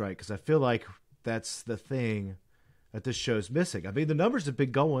settings right, because I feel like that's the thing that this show's missing. I mean, the numbers have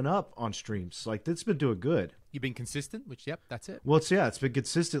been going up on streams. Like, it's been doing good. You've been consistent, which, that's it. Well, it's been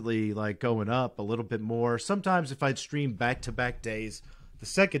consistently like going up a little bit more. Sometimes if I'd stream back-to-back days, the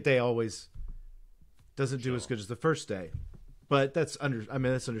second day always doesn't do as good as the first day. But that's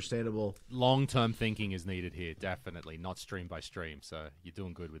understandable. Long-term thinking is needed here, definitely, not stream by stream. So you're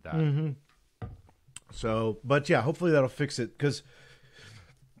doing good with that. So, but yeah, hopefully that'll fix it, because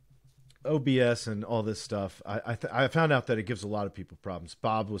OBS and all this stuff, I found out that it gives a lot of people problems.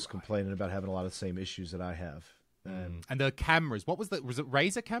 Bob was complaining about having a lot of the same issues that I have. And the cameras, was it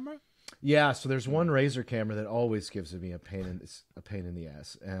Razer camera? Yeah, so there's one Razer camera that always gives me a pain in the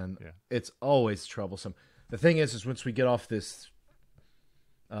ass, and it's always troublesome. The thing is once we get off this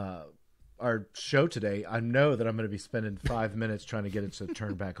our show today, I know that I'm going to be spending 5 minutes trying to get it to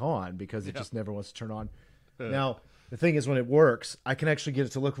turn back on because it just never wants to turn on. Now, the thing is when it works, I can actually get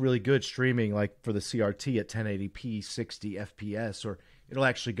it to look really good streaming, like for the CRT at 1080p, 60 FPS, or it'll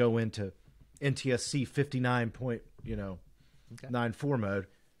actually go into NTSC 59.94 mode.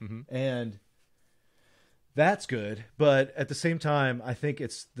 And that's good, but at the same time, I think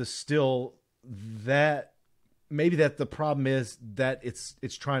it's maybe the problem is that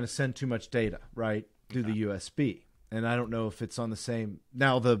it's trying to send too much data right through the USB, and I don't know if it's on the same.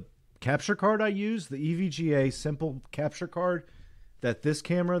 Now the capture card I use, the EVGA simple capture card that this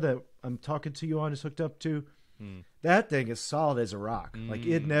camera that I'm talking to you on is hooked up to, that thing is solid as a rock. Like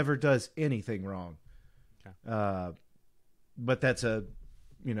it never does anything wrong. But that's a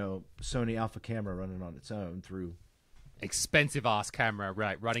Sony Alpha camera running on its own through expensive ass camera,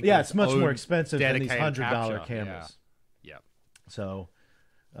 right? Running, it's much more expensive than these $100 cameras. Yeah. So,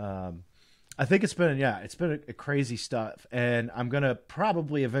 I think it's been a crazy stuff, and I'm gonna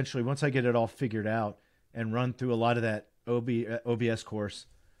probably eventually, once I get it all figured out and run through a lot of that OBS course,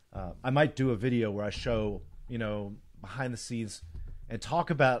 I might do a video where I show behind the scenes and talk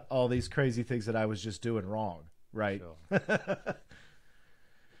about all these crazy things that I was just doing wrong. Right. Sure.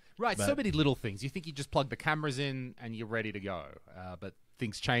 Right, so many little things. You think you just plug the cameras in and you're ready to go, but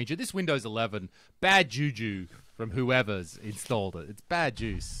things change. And this Windows 11, bad juju from whoever's installed it. It's bad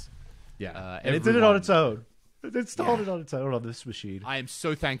juice. Yeah, and it did it on its own. It installed it on its own on this machine. I am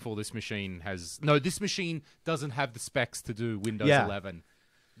so thankful this machine has... No, this machine doesn't have the specs to do Windows 11.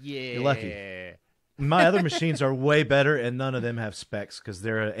 Yeah. You're lucky. My other machines are way better, and none of them have specs because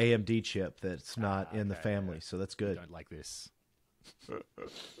they're an AMD chip that's not in the family, so that's good. I don't like this.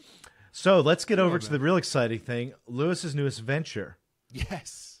 So let's get over to the real exciting thing, Lewis's newest venture.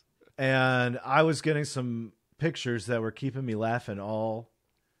 Yes. And I was getting some pictures that were keeping me laughing all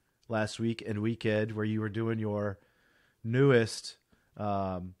last week and weekend where you were doing your newest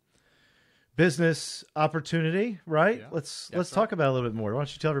business opportunity, right? Yeah. Let's talk about it a little bit more. Why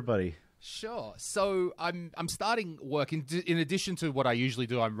don't you tell everybody? Sure. So I'm starting work. In addition to what I usually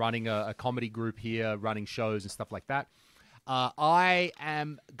do, I'm running a comedy group here, running shows and stuff like that. I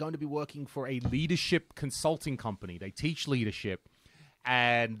am going to be working for a leadership consulting company. They teach leadership,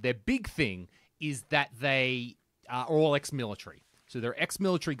 and their big thing is that they are all ex-military. So they're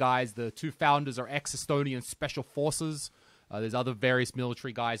ex-military guys. The two founders are ex-Estonian Special Forces. There's other various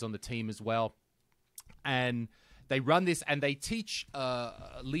military guys on the team as well. And they run this, and they teach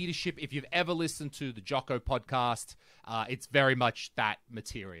leadership. If you've ever listened to the Jocko podcast, it's very much that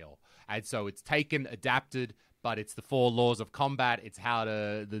material. And so it's taken, adapted, but it's the 4 laws of combat. It's how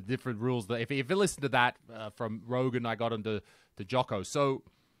the different rules. If you listen to that from Rogan, I got into the Jocko. So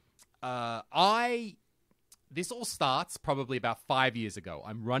this all starts probably about 5 years ago.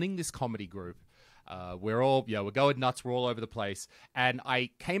 I'm running this comedy group. We're going nuts. We're all over the place. And I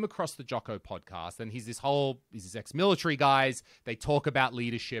came across the Jocko podcast, and he's these ex-military guys. They talk about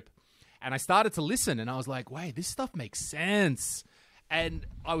leadership. And I started to listen, and I was like, wait, this stuff makes sense. And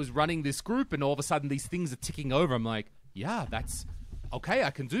I was running this group, and all of a sudden these things are ticking over. I'm like, yeah, that's okay.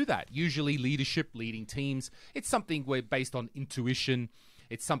 I can do that. Usually leadership, leading teams, it's something where based on intuition.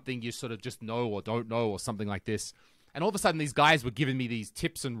 It's something you sort of just know or don't know or something like this. And all of a sudden these guys were giving me these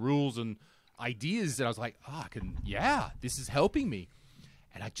tips and rules and ideas. And I was like, this is helping me.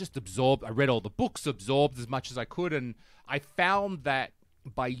 And I just absorbed. I read all the books, absorbed as much as I could. And I found that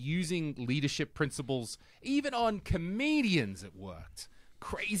by using leadership principles, even on comedians, it worked.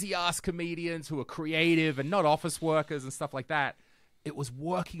 Crazy ass comedians who are creative and not office workers and stuff like that. It was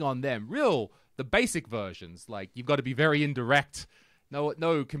working on them. The basic versions, like you've got to be very indirect.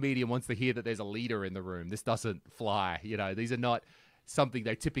 No comedian wants to hear that there's a leader in the room. This doesn't fly. These are not something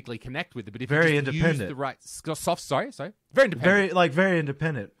they typically connect with. But if very you just independent, use the right sorry, very independent, very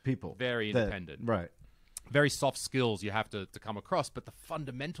independent people, very independent, right? Very soft skills you have to come across, but the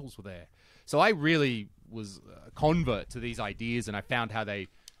fundamentals were there. So I really was a convert to these ideas, and I found how they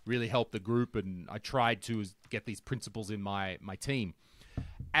really helped the group, and I tried to get these principles in my team.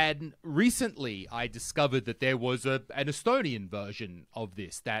 And recently I discovered that there was an Estonian version of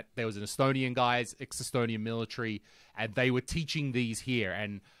this, that there was an Estonian guys, ex-Estonian military, and they were teaching these here.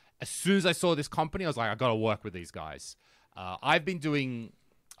 And as soon as I saw this company, I was like, I got to work with these guys. I've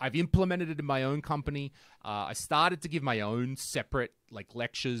implemented it in my own company. I started to give my own separate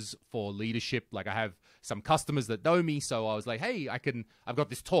lectures for leadership. I have some customers that know me, so I was like, hey, I've got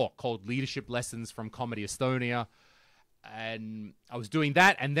this talk called Leadership Lessons from Comedy Estonia. I was doing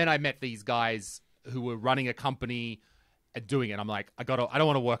that, and then I met these guys who were running a company and doing it. I'm like, I don't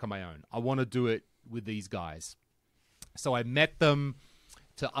want to work on my own. I want to do it with these guys. So I met them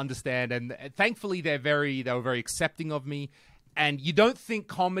to understand, and thankfully they were very accepting of me. And you don't think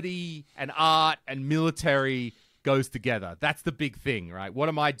comedy and art and military goes together. That's the big thing, right? What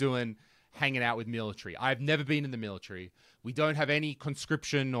am I doing hanging out with military? I've never been in the military. We don't have any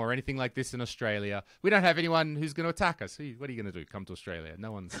conscription or anything like this in Australia. We don't have anyone who's going to attack us. What are you going to do? Come to Australia?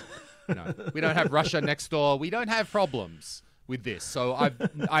 No one's, we don't have Russia next door. We don't have problems with this. So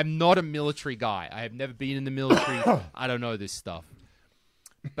I'm not a military guy. I have never been in the military. I don't know this stuff.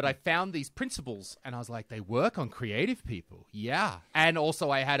 But I found these principles, and I was like, they work on creative people. Yeah. And also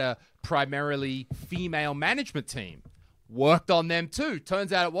I had a primarily female management team. Worked on them too.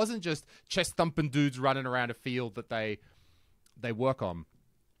 Turns out it wasn't just chest-thumping dudes running around a field that they work on.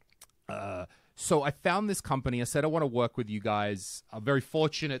 So I found this company. I said, I want to work with you guys. I'm very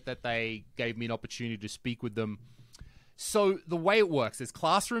fortunate that they gave me an opportunity to speak with them. So the way it works is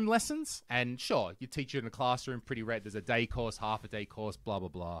classroom lessons, and sure, you teach it in a classroom, pretty rare. There's a day course, half a day course, blah, blah,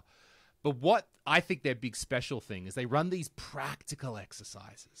 blah. But what I think their big special thing is they run these practical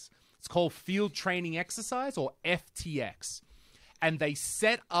exercises. It's called Field Training Exercise, or FTX. And they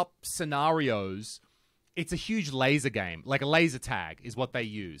set up scenarios. It's a huge laser game, like a laser tag is what they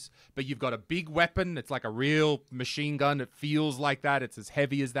use. But you've got a big weapon. It's like a real machine gun. It feels like that. It's as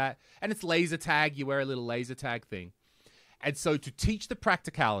heavy as that. And it's laser tag. You wear a little laser tag thing. And so to teach the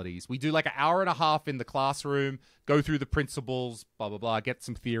practicalities, we do like an hour and a half in the classroom, go through the principles, blah, blah, blah, get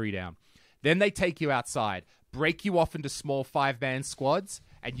some theory down. Then they take you outside, break you off into small 5-man squads,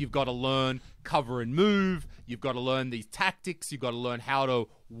 and you've got to learn cover and move. You've got to learn these tactics. You've got to learn how to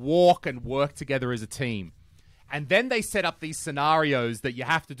walk and work together as a team. And then they set up these scenarios that you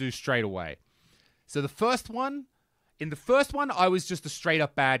have to do straight away. So in the first one, I was just a straight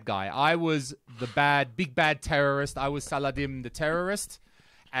up bad guy. I was the big bad terrorist. I was Saladin the terrorist.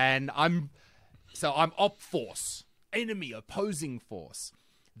 And I'm op force, enemy, opposing force.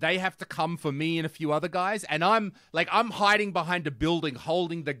 They have to come for me and a few other guys. And I'm hiding behind a building,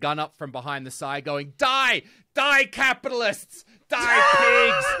 holding the gun up from behind the side going, die, die capitalists, die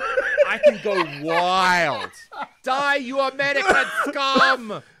pigs. I can go wild. Die, you American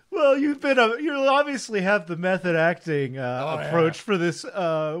scum. Well, you obviously have the method acting approach for this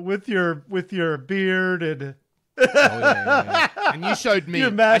with your beard and. And you showed me.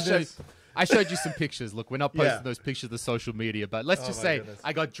 Your madness. I showed you some pictures. Look, we're not posting those pictures to social media, but let's just say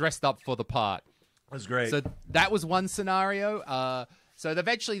I got dressed up for the part. That was great. So that was one scenario. So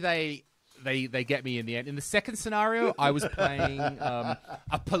eventually they get me in the end. In the second scenario, I was playing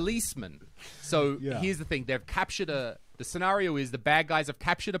a policeman. So here's the thing: they've captured the scenario is the bad guys have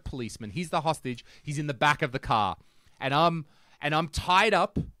captured a policeman. He's the hostage. He's in the back of the car, and I'm tied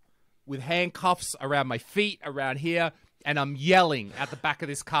up with handcuffs around my feet, around here. And I'm yelling at the back of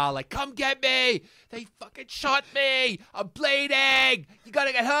this car like, come get me. They fucking shot me. I'm bleeding. You got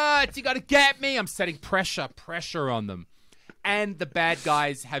to get hurt. You got to get me. I'm setting pressure on them. And the bad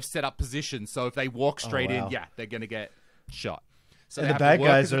guys have set up positions. So if they walk straight in, they're going to get shot. So and the bad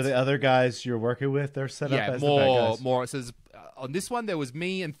guys are the other guys you're working with? They're set up as the bad guys? More. It says, on this one, there was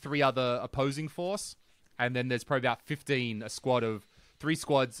me and 3 other opposing force. And then there's probably about 15, 3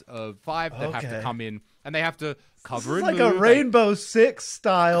 squads of 5 that have to come in. And they have to cover and move. It's like a Rainbow Six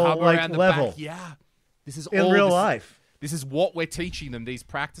style level. Back. Yeah. This is in real life. This is what we're teaching them, these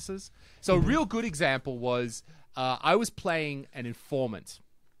practices. So a real good example was I was playing an informant.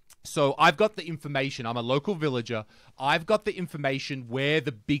 So I've got the information. I'm a local villager. I've got the information where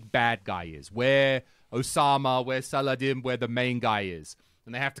the big bad guy is, where Osama, where Saladin, where the main guy is.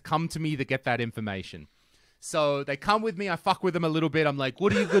 And they have to come to me to get that information. So they come with me. I fuck with them a little bit. I'm like,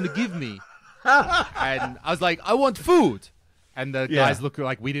 what are you going to give me? And I was like, I want food. And the guys look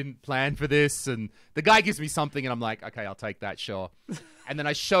like, we didn't plan for this. And the guy gives me something, and I'm like, okay, I'll take that, sure. And then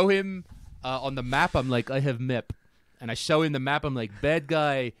I show him on the map, I'm like, I have map. And I show him the map, I'm like, bad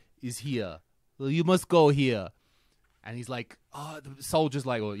guy is here. Well, you must go here. And he's like, oh, the soldier's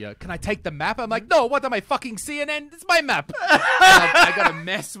like, oh, yeah, can I take the map? I'm like, no, what am I, fucking CNN? It's my map. I got to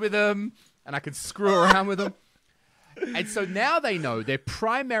mess with him, and I can screw around with him. And so now they know their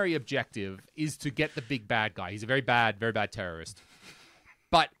primary objective is to get the big bad guy. He's a very bad terrorist.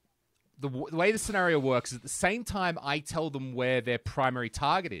 But the way the scenario works is at the same time I tell them where their primary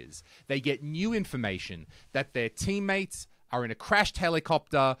target is, they get new information that their teammates are in a crashed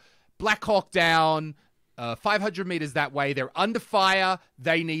helicopter, Black Hawk down, 500 meters that way. They're under fire.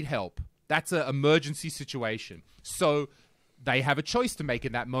 They need help. That's an emergency situation. So they have a choice to make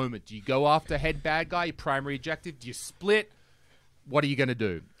in that moment. Do you go after head bad guy, your primary objective? Do you split? What are you going to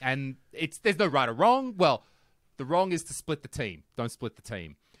do? And there's no right or wrong. Well, the wrong is to split the team. Don't split the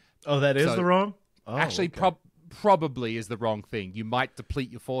team. Oh, that is the wrong? Oh, actually, okay. Probably is the wrong thing. You might deplete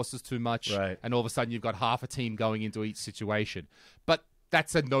your forces too much, right, and all of a sudden you've got half a team going into each situation. But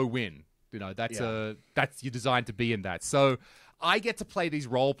that's a no-win. You know, that's you're designed to be in that. So I get to play these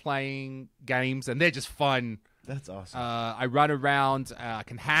role-playing games, and they're just fun. That's awesome. I run around. I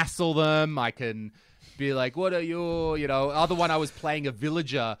can hassle them. I can be like, what are you know, other one I was playing a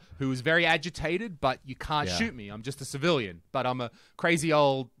villager who was very agitated, but you can't shoot me. I'm just a civilian, but I'm a crazy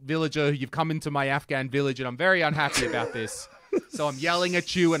old villager. You've come into my Afghan village and I'm very unhappy about this. So I'm yelling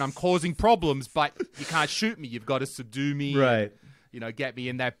at you and I'm causing problems, but you can't shoot me. You've got to subdue me. Right. And, get me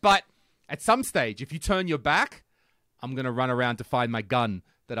in there. But at some stage, if you turn your back, I'm going to run around to find my gun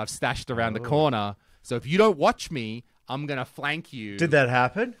that I've stashed around the corner. So if you don't watch me, I'm going to flank you. Did that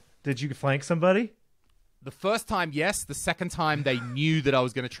happen? Did you flank somebody? The first time, yes. The second time, they knew that I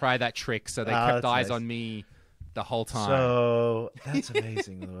was going to try that trick, so they kept eyes on me the whole time. So that's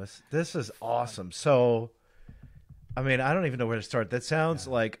amazing, Lewis. This is awesome. So, I mean, I don't even know where to start. That sounds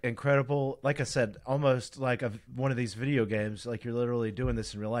like incredible. Like I said, almost like one of these video games. Like you're literally doing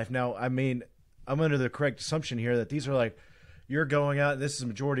this in real life. Now, I mean, I'm under the correct assumption here that these are like you're going out. And this is a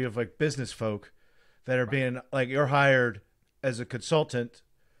majority of like business folk that are being like you're hired as a consultant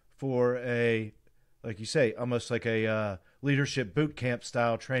for a, like you say, almost like a leadership boot camp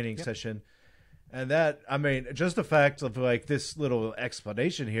style training session. And that, I mean, just the fact of like this little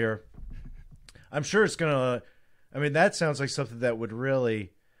explanation here, I'm sure it's going to, I mean, that sounds like something that would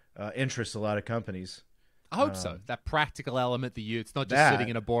really interest a lot of companies. I hope so. That practical element it's not just sitting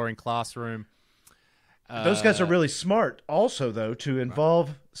in a boring classroom. Those guys are really smart also, though, to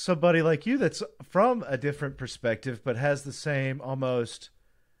involve somebody like you that's from a different perspective, but has the same almost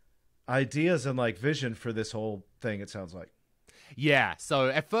ideas and like vision for this whole thing, it sounds like. Yeah, so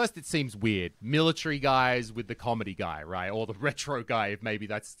at first it seems weird. Military guys with the comedy guy, right? Or the retro guy, if maybe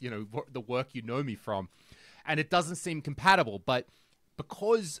that's, the work you know me from. And it doesn't seem compatible, but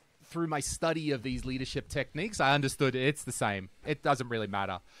because through my study of these leadership techniques, I understood it's the same. It doesn't really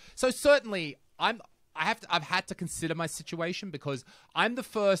matter. So certainly I've had to consider my situation because I'm the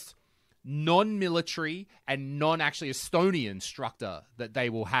first non-military and non-actually Estonian instructor that they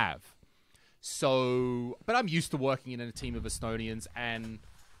will have. So, but I'm used to working in a team of Estonians, and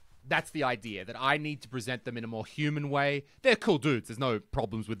that's the idea, that I need to present them in a more human way. They're cool dudes. There's no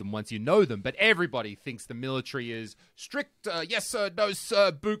problems with them once you know them, but everybody thinks the military is strict, yes sir, no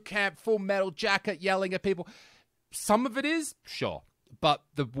sir, boot camp, full metal jacket, yelling at people. Some of it is, sure. But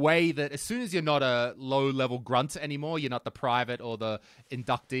the way that as soon as you're not a low-level grunt anymore, you're not the private or the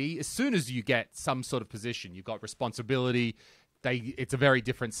inductee, as soon as you get some sort of position, you've got responsibility, it's a very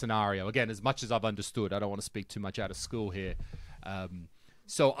different scenario. Again, as much as I've understood, I don't want to speak too much out of school here.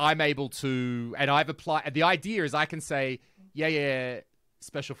 So I'm able to, and I've applied, the idea is I can say, yeah,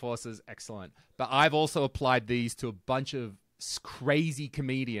 Special Forces, excellent. But I've also applied these to a bunch of crazy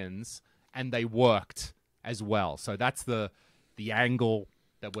comedians, and they worked as well. So that's the angle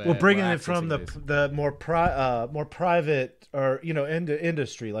that we're bringing it from the more private or into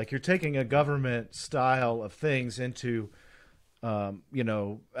industry. Like you're taking a government style of things into out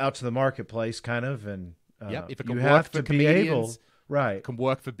to the marketplace kind of, and if it can you work have for to be able, right, it can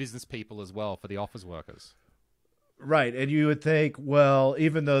work for business people as well, for the office workers. Right, and you would think, well,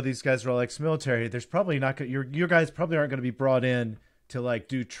 even though these guys are all ex-military, there's probably not your guys probably aren't going to be brought in to like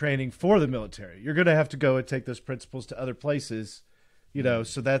do training for the military. You're going to have to go and take those principles to other places,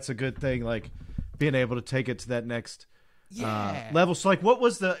 so that's a good thing, like being able to take it to that next level. So like, what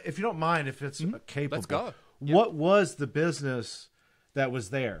was if you don't mind, if it's capable, let's go. What was the business that was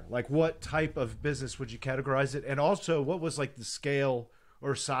there? Like what type of business would you categorize it? And also what was like the scale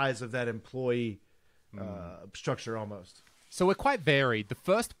or size of that employee structure almost? So we're quite varied. The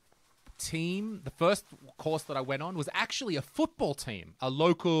first course that I went on was actually a football team, a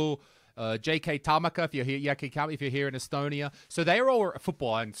local JK Tamaka, if you're here in Estonia. So they are all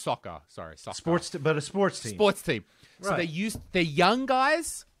football and soccer. Sorry, soccer. But a sports team. Sports team. Right. So they're young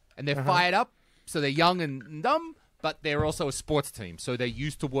guys and they're fired up. So they're young and dumb, but they're also a sports team. So they're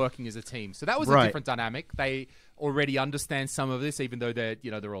used to working as a team. So that was a different dynamic. They already understand some of this, even though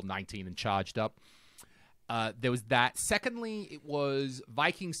they're all 19 and charged up. There was that. Secondly, it was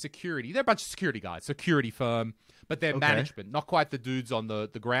Viking Security. They're a bunch of security guys, security firm, but they're management. Not quite the dudes on the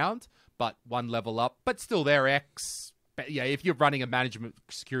ground, but one level up. But still, they're ex. Yeah, if you're running a management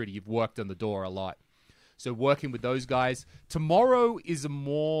security, you've worked on the door a lot. So working with those guys. Tomorrow is a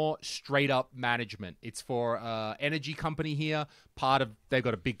more straight up management. It's for energy company here. They've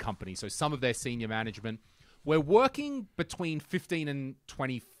got a big company, so some of their senior management. We're working between 15 and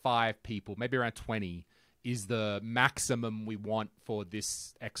 25 people, maybe around 20 is the maximum we want for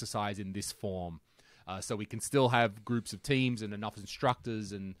this exercise in this form. So we can still have groups of teams and enough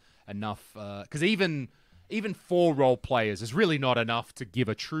instructors and enough... Because even 4 role players is really not enough to give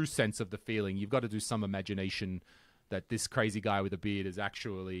a true sense of the feeling. You've got to do some imagination that this crazy guy with a beard is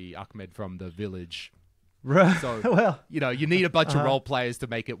actually Ahmed from the village. Right. So, well, you need a bunch of role players to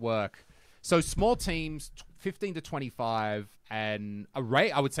make it work. So small teams, 15 to 25, and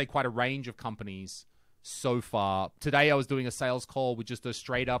I would say quite a range of companies so far. Today I was doing a sales call with just a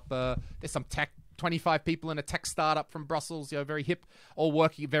straight up, there's some tech, 25 people in a tech startup from Brussels, very hip, all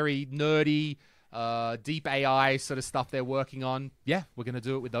working, very nerdy, deep AI sort of stuff they're working on. Yeah, we're going to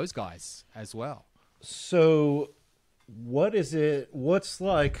do it with those guys as well. So what's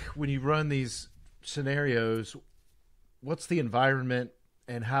like when you run these scenarios, what's the environment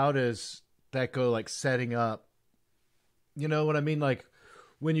and how does that go, like setting up? You know what I mean? Like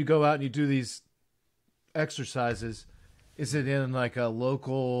when you go out and you do these exercises, is it in like a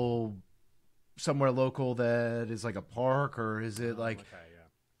somewhere local that is like a park, or is it like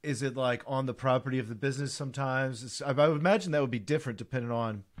is it like on the property of the business sometimes? I would imagine that would be different depending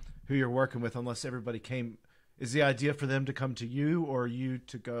on who you're working with, unless everybody came. Is the idea for them to come to you or you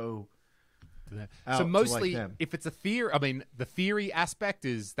to go out? So mostly, to like them? if it's a theory, I mean, the theory aspect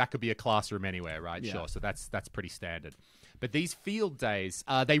is that could be a classroom anywhere, right? Yeah. Sure. So that's pretty standard. But these field days,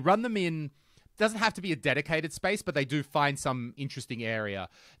 they run them in. Doesn't have to be a dedicated space, but they do find some interesting area.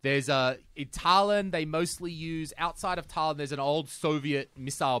 There's in Tallinn, they mostly use, outside of Tallinn, there's an old Soviet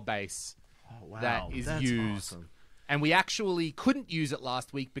missile base that is used. Awesome. And we actually couldn't use it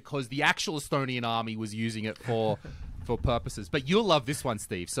last week because the actual Estonian army was using it for purposes. But you'll love this one,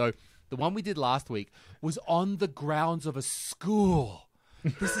 Steve. So the one we did last week was on the grounds of a school.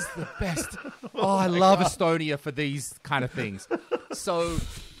 This is the best. Oh, I love Estonia for these kind of things. So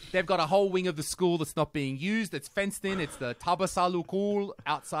they've got a whole wing of the school that's not being used. It's fenced in. It's the Tabasalu Kool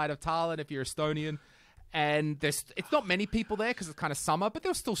outside of Tallinn if you're Estonian. And it's not many people there because it's kind of summer, but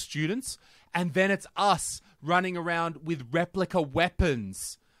there's still students. And then it's us running around with replica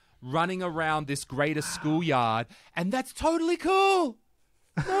weapons, running around this greater schoolyard. And that's totally cool.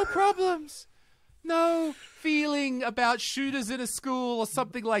 No problems. No feeling about shooters in a school or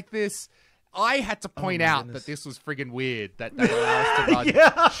something like this. I had to point out that this was friggin' weird that they allow us to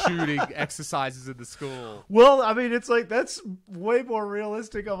run shooting exercises in the school. Well, I mean, it's like that's way more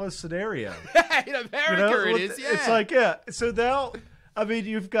realistic of a scenario. In America, it is. Yeah, it's like So now, I mean,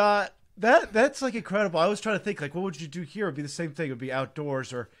 you've got that. That's like incredible. I was trying to think like, what would you do here? It'd be the same thing. It'd be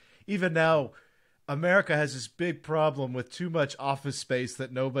outdoors, or even now, America has this big problem with too much office space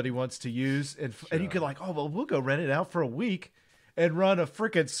that nobody wants to use, and you could like, oh well, we'll go rent it out for a week and run a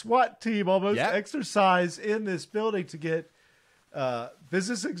freaking SWAT team almost exercise in this building to get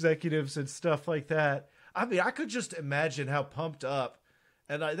business executives and stuff like that. I mean, I could just imagine how pumped up,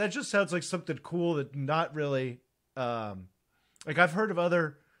 and that just sounds like something cool that not really like I've heard of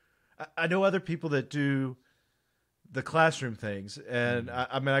I know other people that do the classroom things, and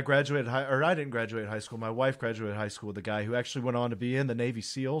I mean, I didn't graduate high school. My wife graduated high school with a guy who actually went on to be in the Navy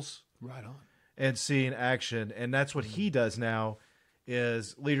SEALs. Right on. And seeing action, and that's what he does now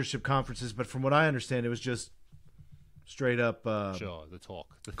is leadership conferences. But from what I understand, it was just straight up the talk,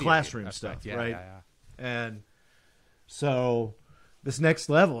 the classroom aspect. stuff, right? And so this next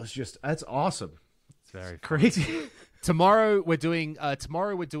level is that's awesome. It's very crazy. Tomorrow we're doing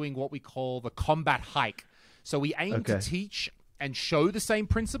what we call the combat hike. So we aim to teach and show the same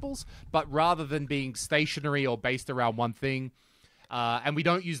principles, but rather than being stationary or based around one thing. And we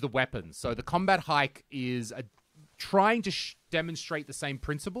don't use the weapons. So the combat hike is trying to demonstrate the same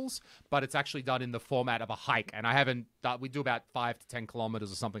principles, but it's actually done in the format of a hike. And we do about 5 to 10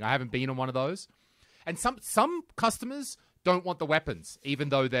 kilometers or something. I haven't been on one of those. And some customers don't want the weapons, even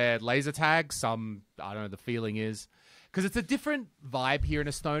though they're laser tags. Some, I don't know, the feeling is. Because it's a different vibe here in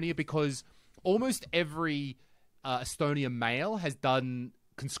Estonia, because almost every Estonian male has done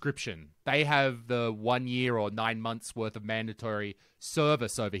conscription. They have the 1 year or 9 months worth of mandatory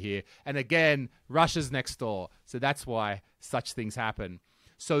service over here. And again, Russia's next door. So that's why such things happen.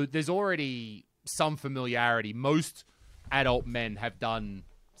 So there's already some familiarity. Most adult men have done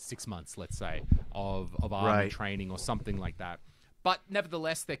 6 months, let's say, of army training or something like that. But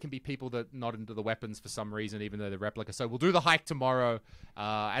nevertheless, there can be people that are not into the weapons for some reason, even though they're replica. So we'll do the hike tomorrow.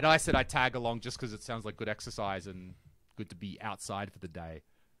 And I said I'd tag along just because it sounds like good exercise and good to be outside for the day.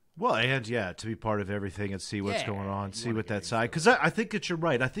 Well, and yeah, to be part of everything and see what's going on, see what that side. Because Because I think that you're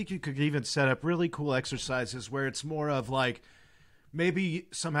right. I think you could even set up really cool exercises where it's more of like maybe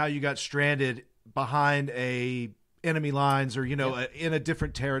somehow you got stranded behind enemy lines or in a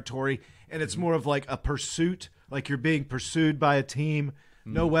different territory, and it's more of like a pursuit, like you're being pursued by a team.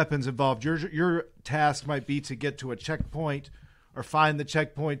 No weapons involved. Your task might be to get to a checkpoint or find the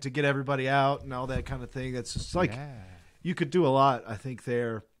checkpoint to get everybody out and all that kind of thing. That's just like you could do a lot, I think,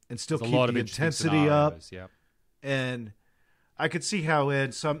 there. And still keep the intensity up. Yep. And I could see how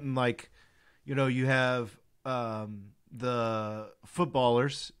in something like, you have the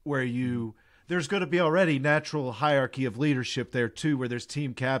footballers where there's going to be already natural hierarchy of leadership there too, where there's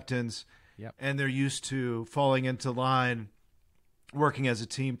team captains and they're used to falling into line, working as a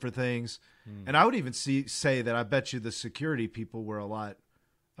team for things. And I would even say that I bet you the security people were a lot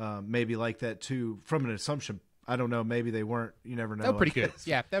maybe like that too, from an assumption. I don't know. Maybe they weren't. You never know. They're pretty good.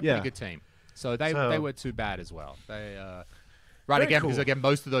 Yeah, they're a pretty good team. So they weren't too bad as well. They because again,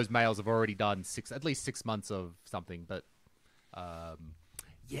 most of those males have already done at least 6 months of something. But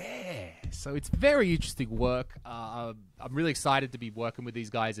so it's very interesting work. I'm really excited to be working with these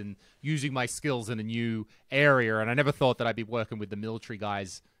guys and using my skills in a new area. And I never thought that I'd be working with the military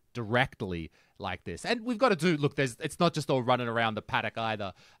guys directly like this. And we've got to it's not just all running around the paddock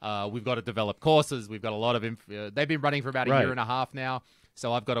either. We've got to develop courses. We've got a lot of they've been running for about a year and a half now,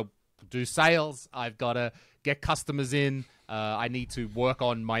 so I've got to do sales. I've got to get customers in. I need to work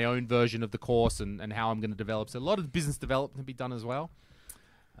on my own version of the course and how I'm going to develop. So a lot of business development can be done as well.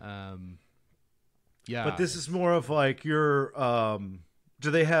 But this is more of like your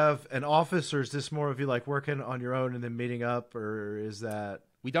do they have an office, or is this more of you like working on your own and then meeting up, or is that?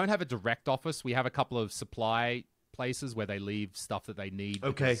 We don't have a direct office. We have a couple of supply places where they leave stuff that they need.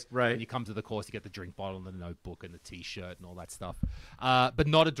 Okay, right. When you come to the course, you get the drink bottle and the notebook and the T-shirt and all that stuff. But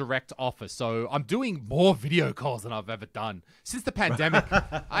not a direct office. So I'm doing more video calls than I've ever done. Since the pandemic,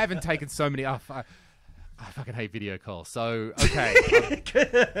 I haven't taken so many off. I fucking hate video calls. So, okay.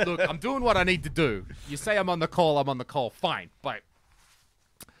 Look, I'm doing what I need to do. You say I'm on the call, I'm on the call. Fine. But,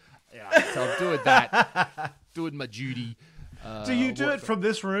 so I'm doing that. Doing my duty. Do you do it from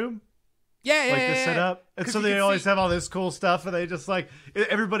this room? Yeah, like the setup? And so they always have all this cool stuff, and they just like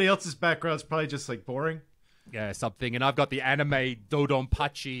everybody else's background's probably just like boring. Yeah, something. And I've got the anime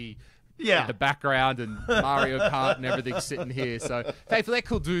Dodonpachi in the background and Mario Kart and everything sitting here. So they're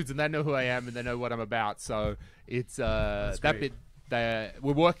cool dudes, and they know who I am and they know what I'm about. So it's that bit.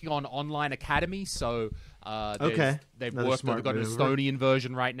 We're working on online academy, so they've got an Estonian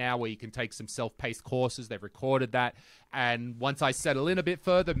version right now where you can take some self-paced courses. They've recorded that, and once I settle in a bit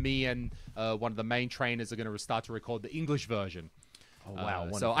further, me and one of the main trainers are going to start to record the English version. Oh wow!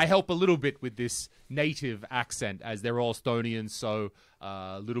 So I help a little bit with this native accent, as they're all Estonians, so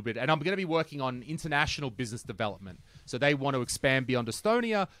a little bit. And I'm going to be working on international business development. So they want to expand beyond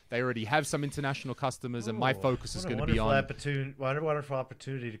Estonia. They already have some international customers, and my focus is going to be on... What a wonderful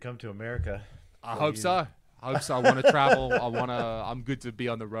opportunity to come to America. I hope so. I want to travel. I'm good to be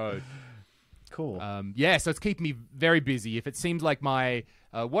on the road. Cool. So it's keeping me very busy. If it seems like my...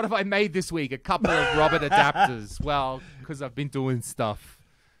 what have I made this week? A couple of Robert adapters. Well, because I've been doing stuff.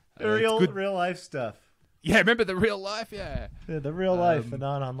 Real life stuff. Yeah, remember the real life? Yeah. The real life, the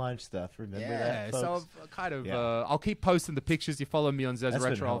non-online stuff. Remember that, folks? So I've kind of... I'll keep posting the pictures. You follow me on Zez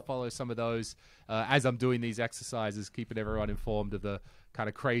Retro. I'll follow some of those as I'm doing these exercises, keeping everyone informed of the kind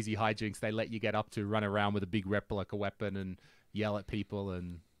of crazy hijinks they let you get up to, run around with a big replica weapon and yell at people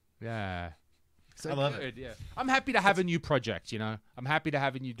and... Yeah. So I love it. Yeah. I'm happy to have a new project, I'm happy to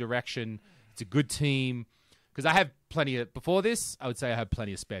have a new direction. It's a good team. Because I have before this, I would say I have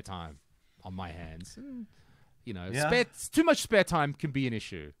plenty of spare time on my hands. And, too much spare time can be an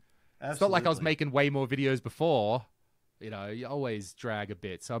issue. Absolutely. It's not like I was making way more videos before. You always drag a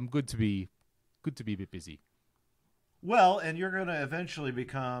bit. So I'm good to be a bit busy. Well, and you're going to eventually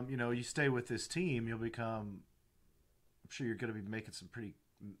become, you stay with this team, you'll become, I'm sure you're going to be making some pretty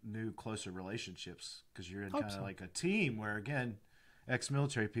new, closer relationships because you're in kind of like a team where, again,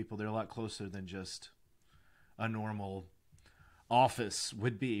 ex-military people, they're a lot closer than just a normal office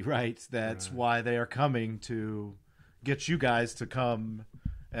would be, right? That's why they are coming to get you guys to come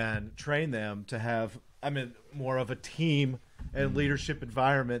and train them to have, more of a team and leadership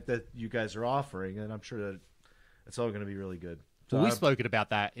environment that you guys are offering. And I'm sure that it's all going to be really good. Well, we've spoken about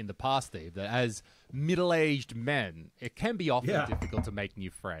that in the past, Steve, that as middle-aged men, it can be often difficult to make new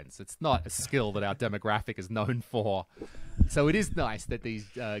friends. It's not a skill that our demographic is known for. So it is nice that these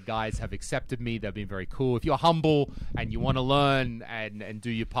guys have accepted me. They've been very cool. If you're humble and you want to learn and do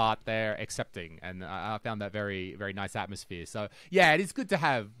your part, they're accepting. And I found that very, very nice atmosphere. So, yeah, it is good to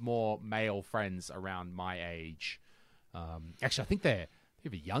have more male friends around my age. Actually, I think they're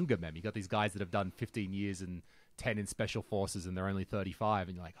even younger, man. You got these guys that have done 15 years and 10 in special forces, and they're only 35,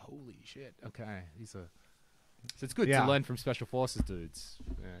 and you're like, holy shit, okay, these are... So it's good to learn from special forces dudes.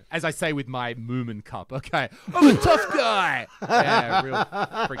 Yeah. As I say with my Moomin cup, okay, I'm a tough guy. Yeah, real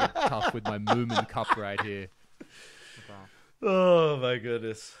friggin' tough with my Moomin cup right here. Okay. Oh my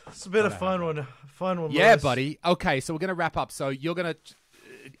goodness, it's been a fun one. Yeah, Lewis. buddy. Okay, so we're gonna wrap up. So you're gonna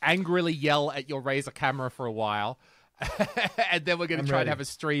angrily yell at your Razer camera for a while, and then we're gonna try to have a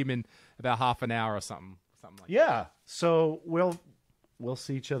stream in about half an hour or something. Yeah, so we'll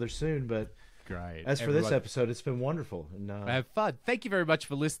see each other soon. But great. As for this episode, it's been wonderful. And have fun. Thank you very much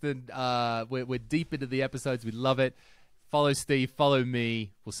for listening. We're deep into the episodes. We love it. Follow Steve. Follow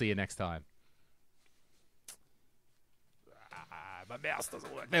me. We'll see you next time. My mouse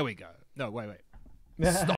doesn't work. There we go. No, wait. Stop.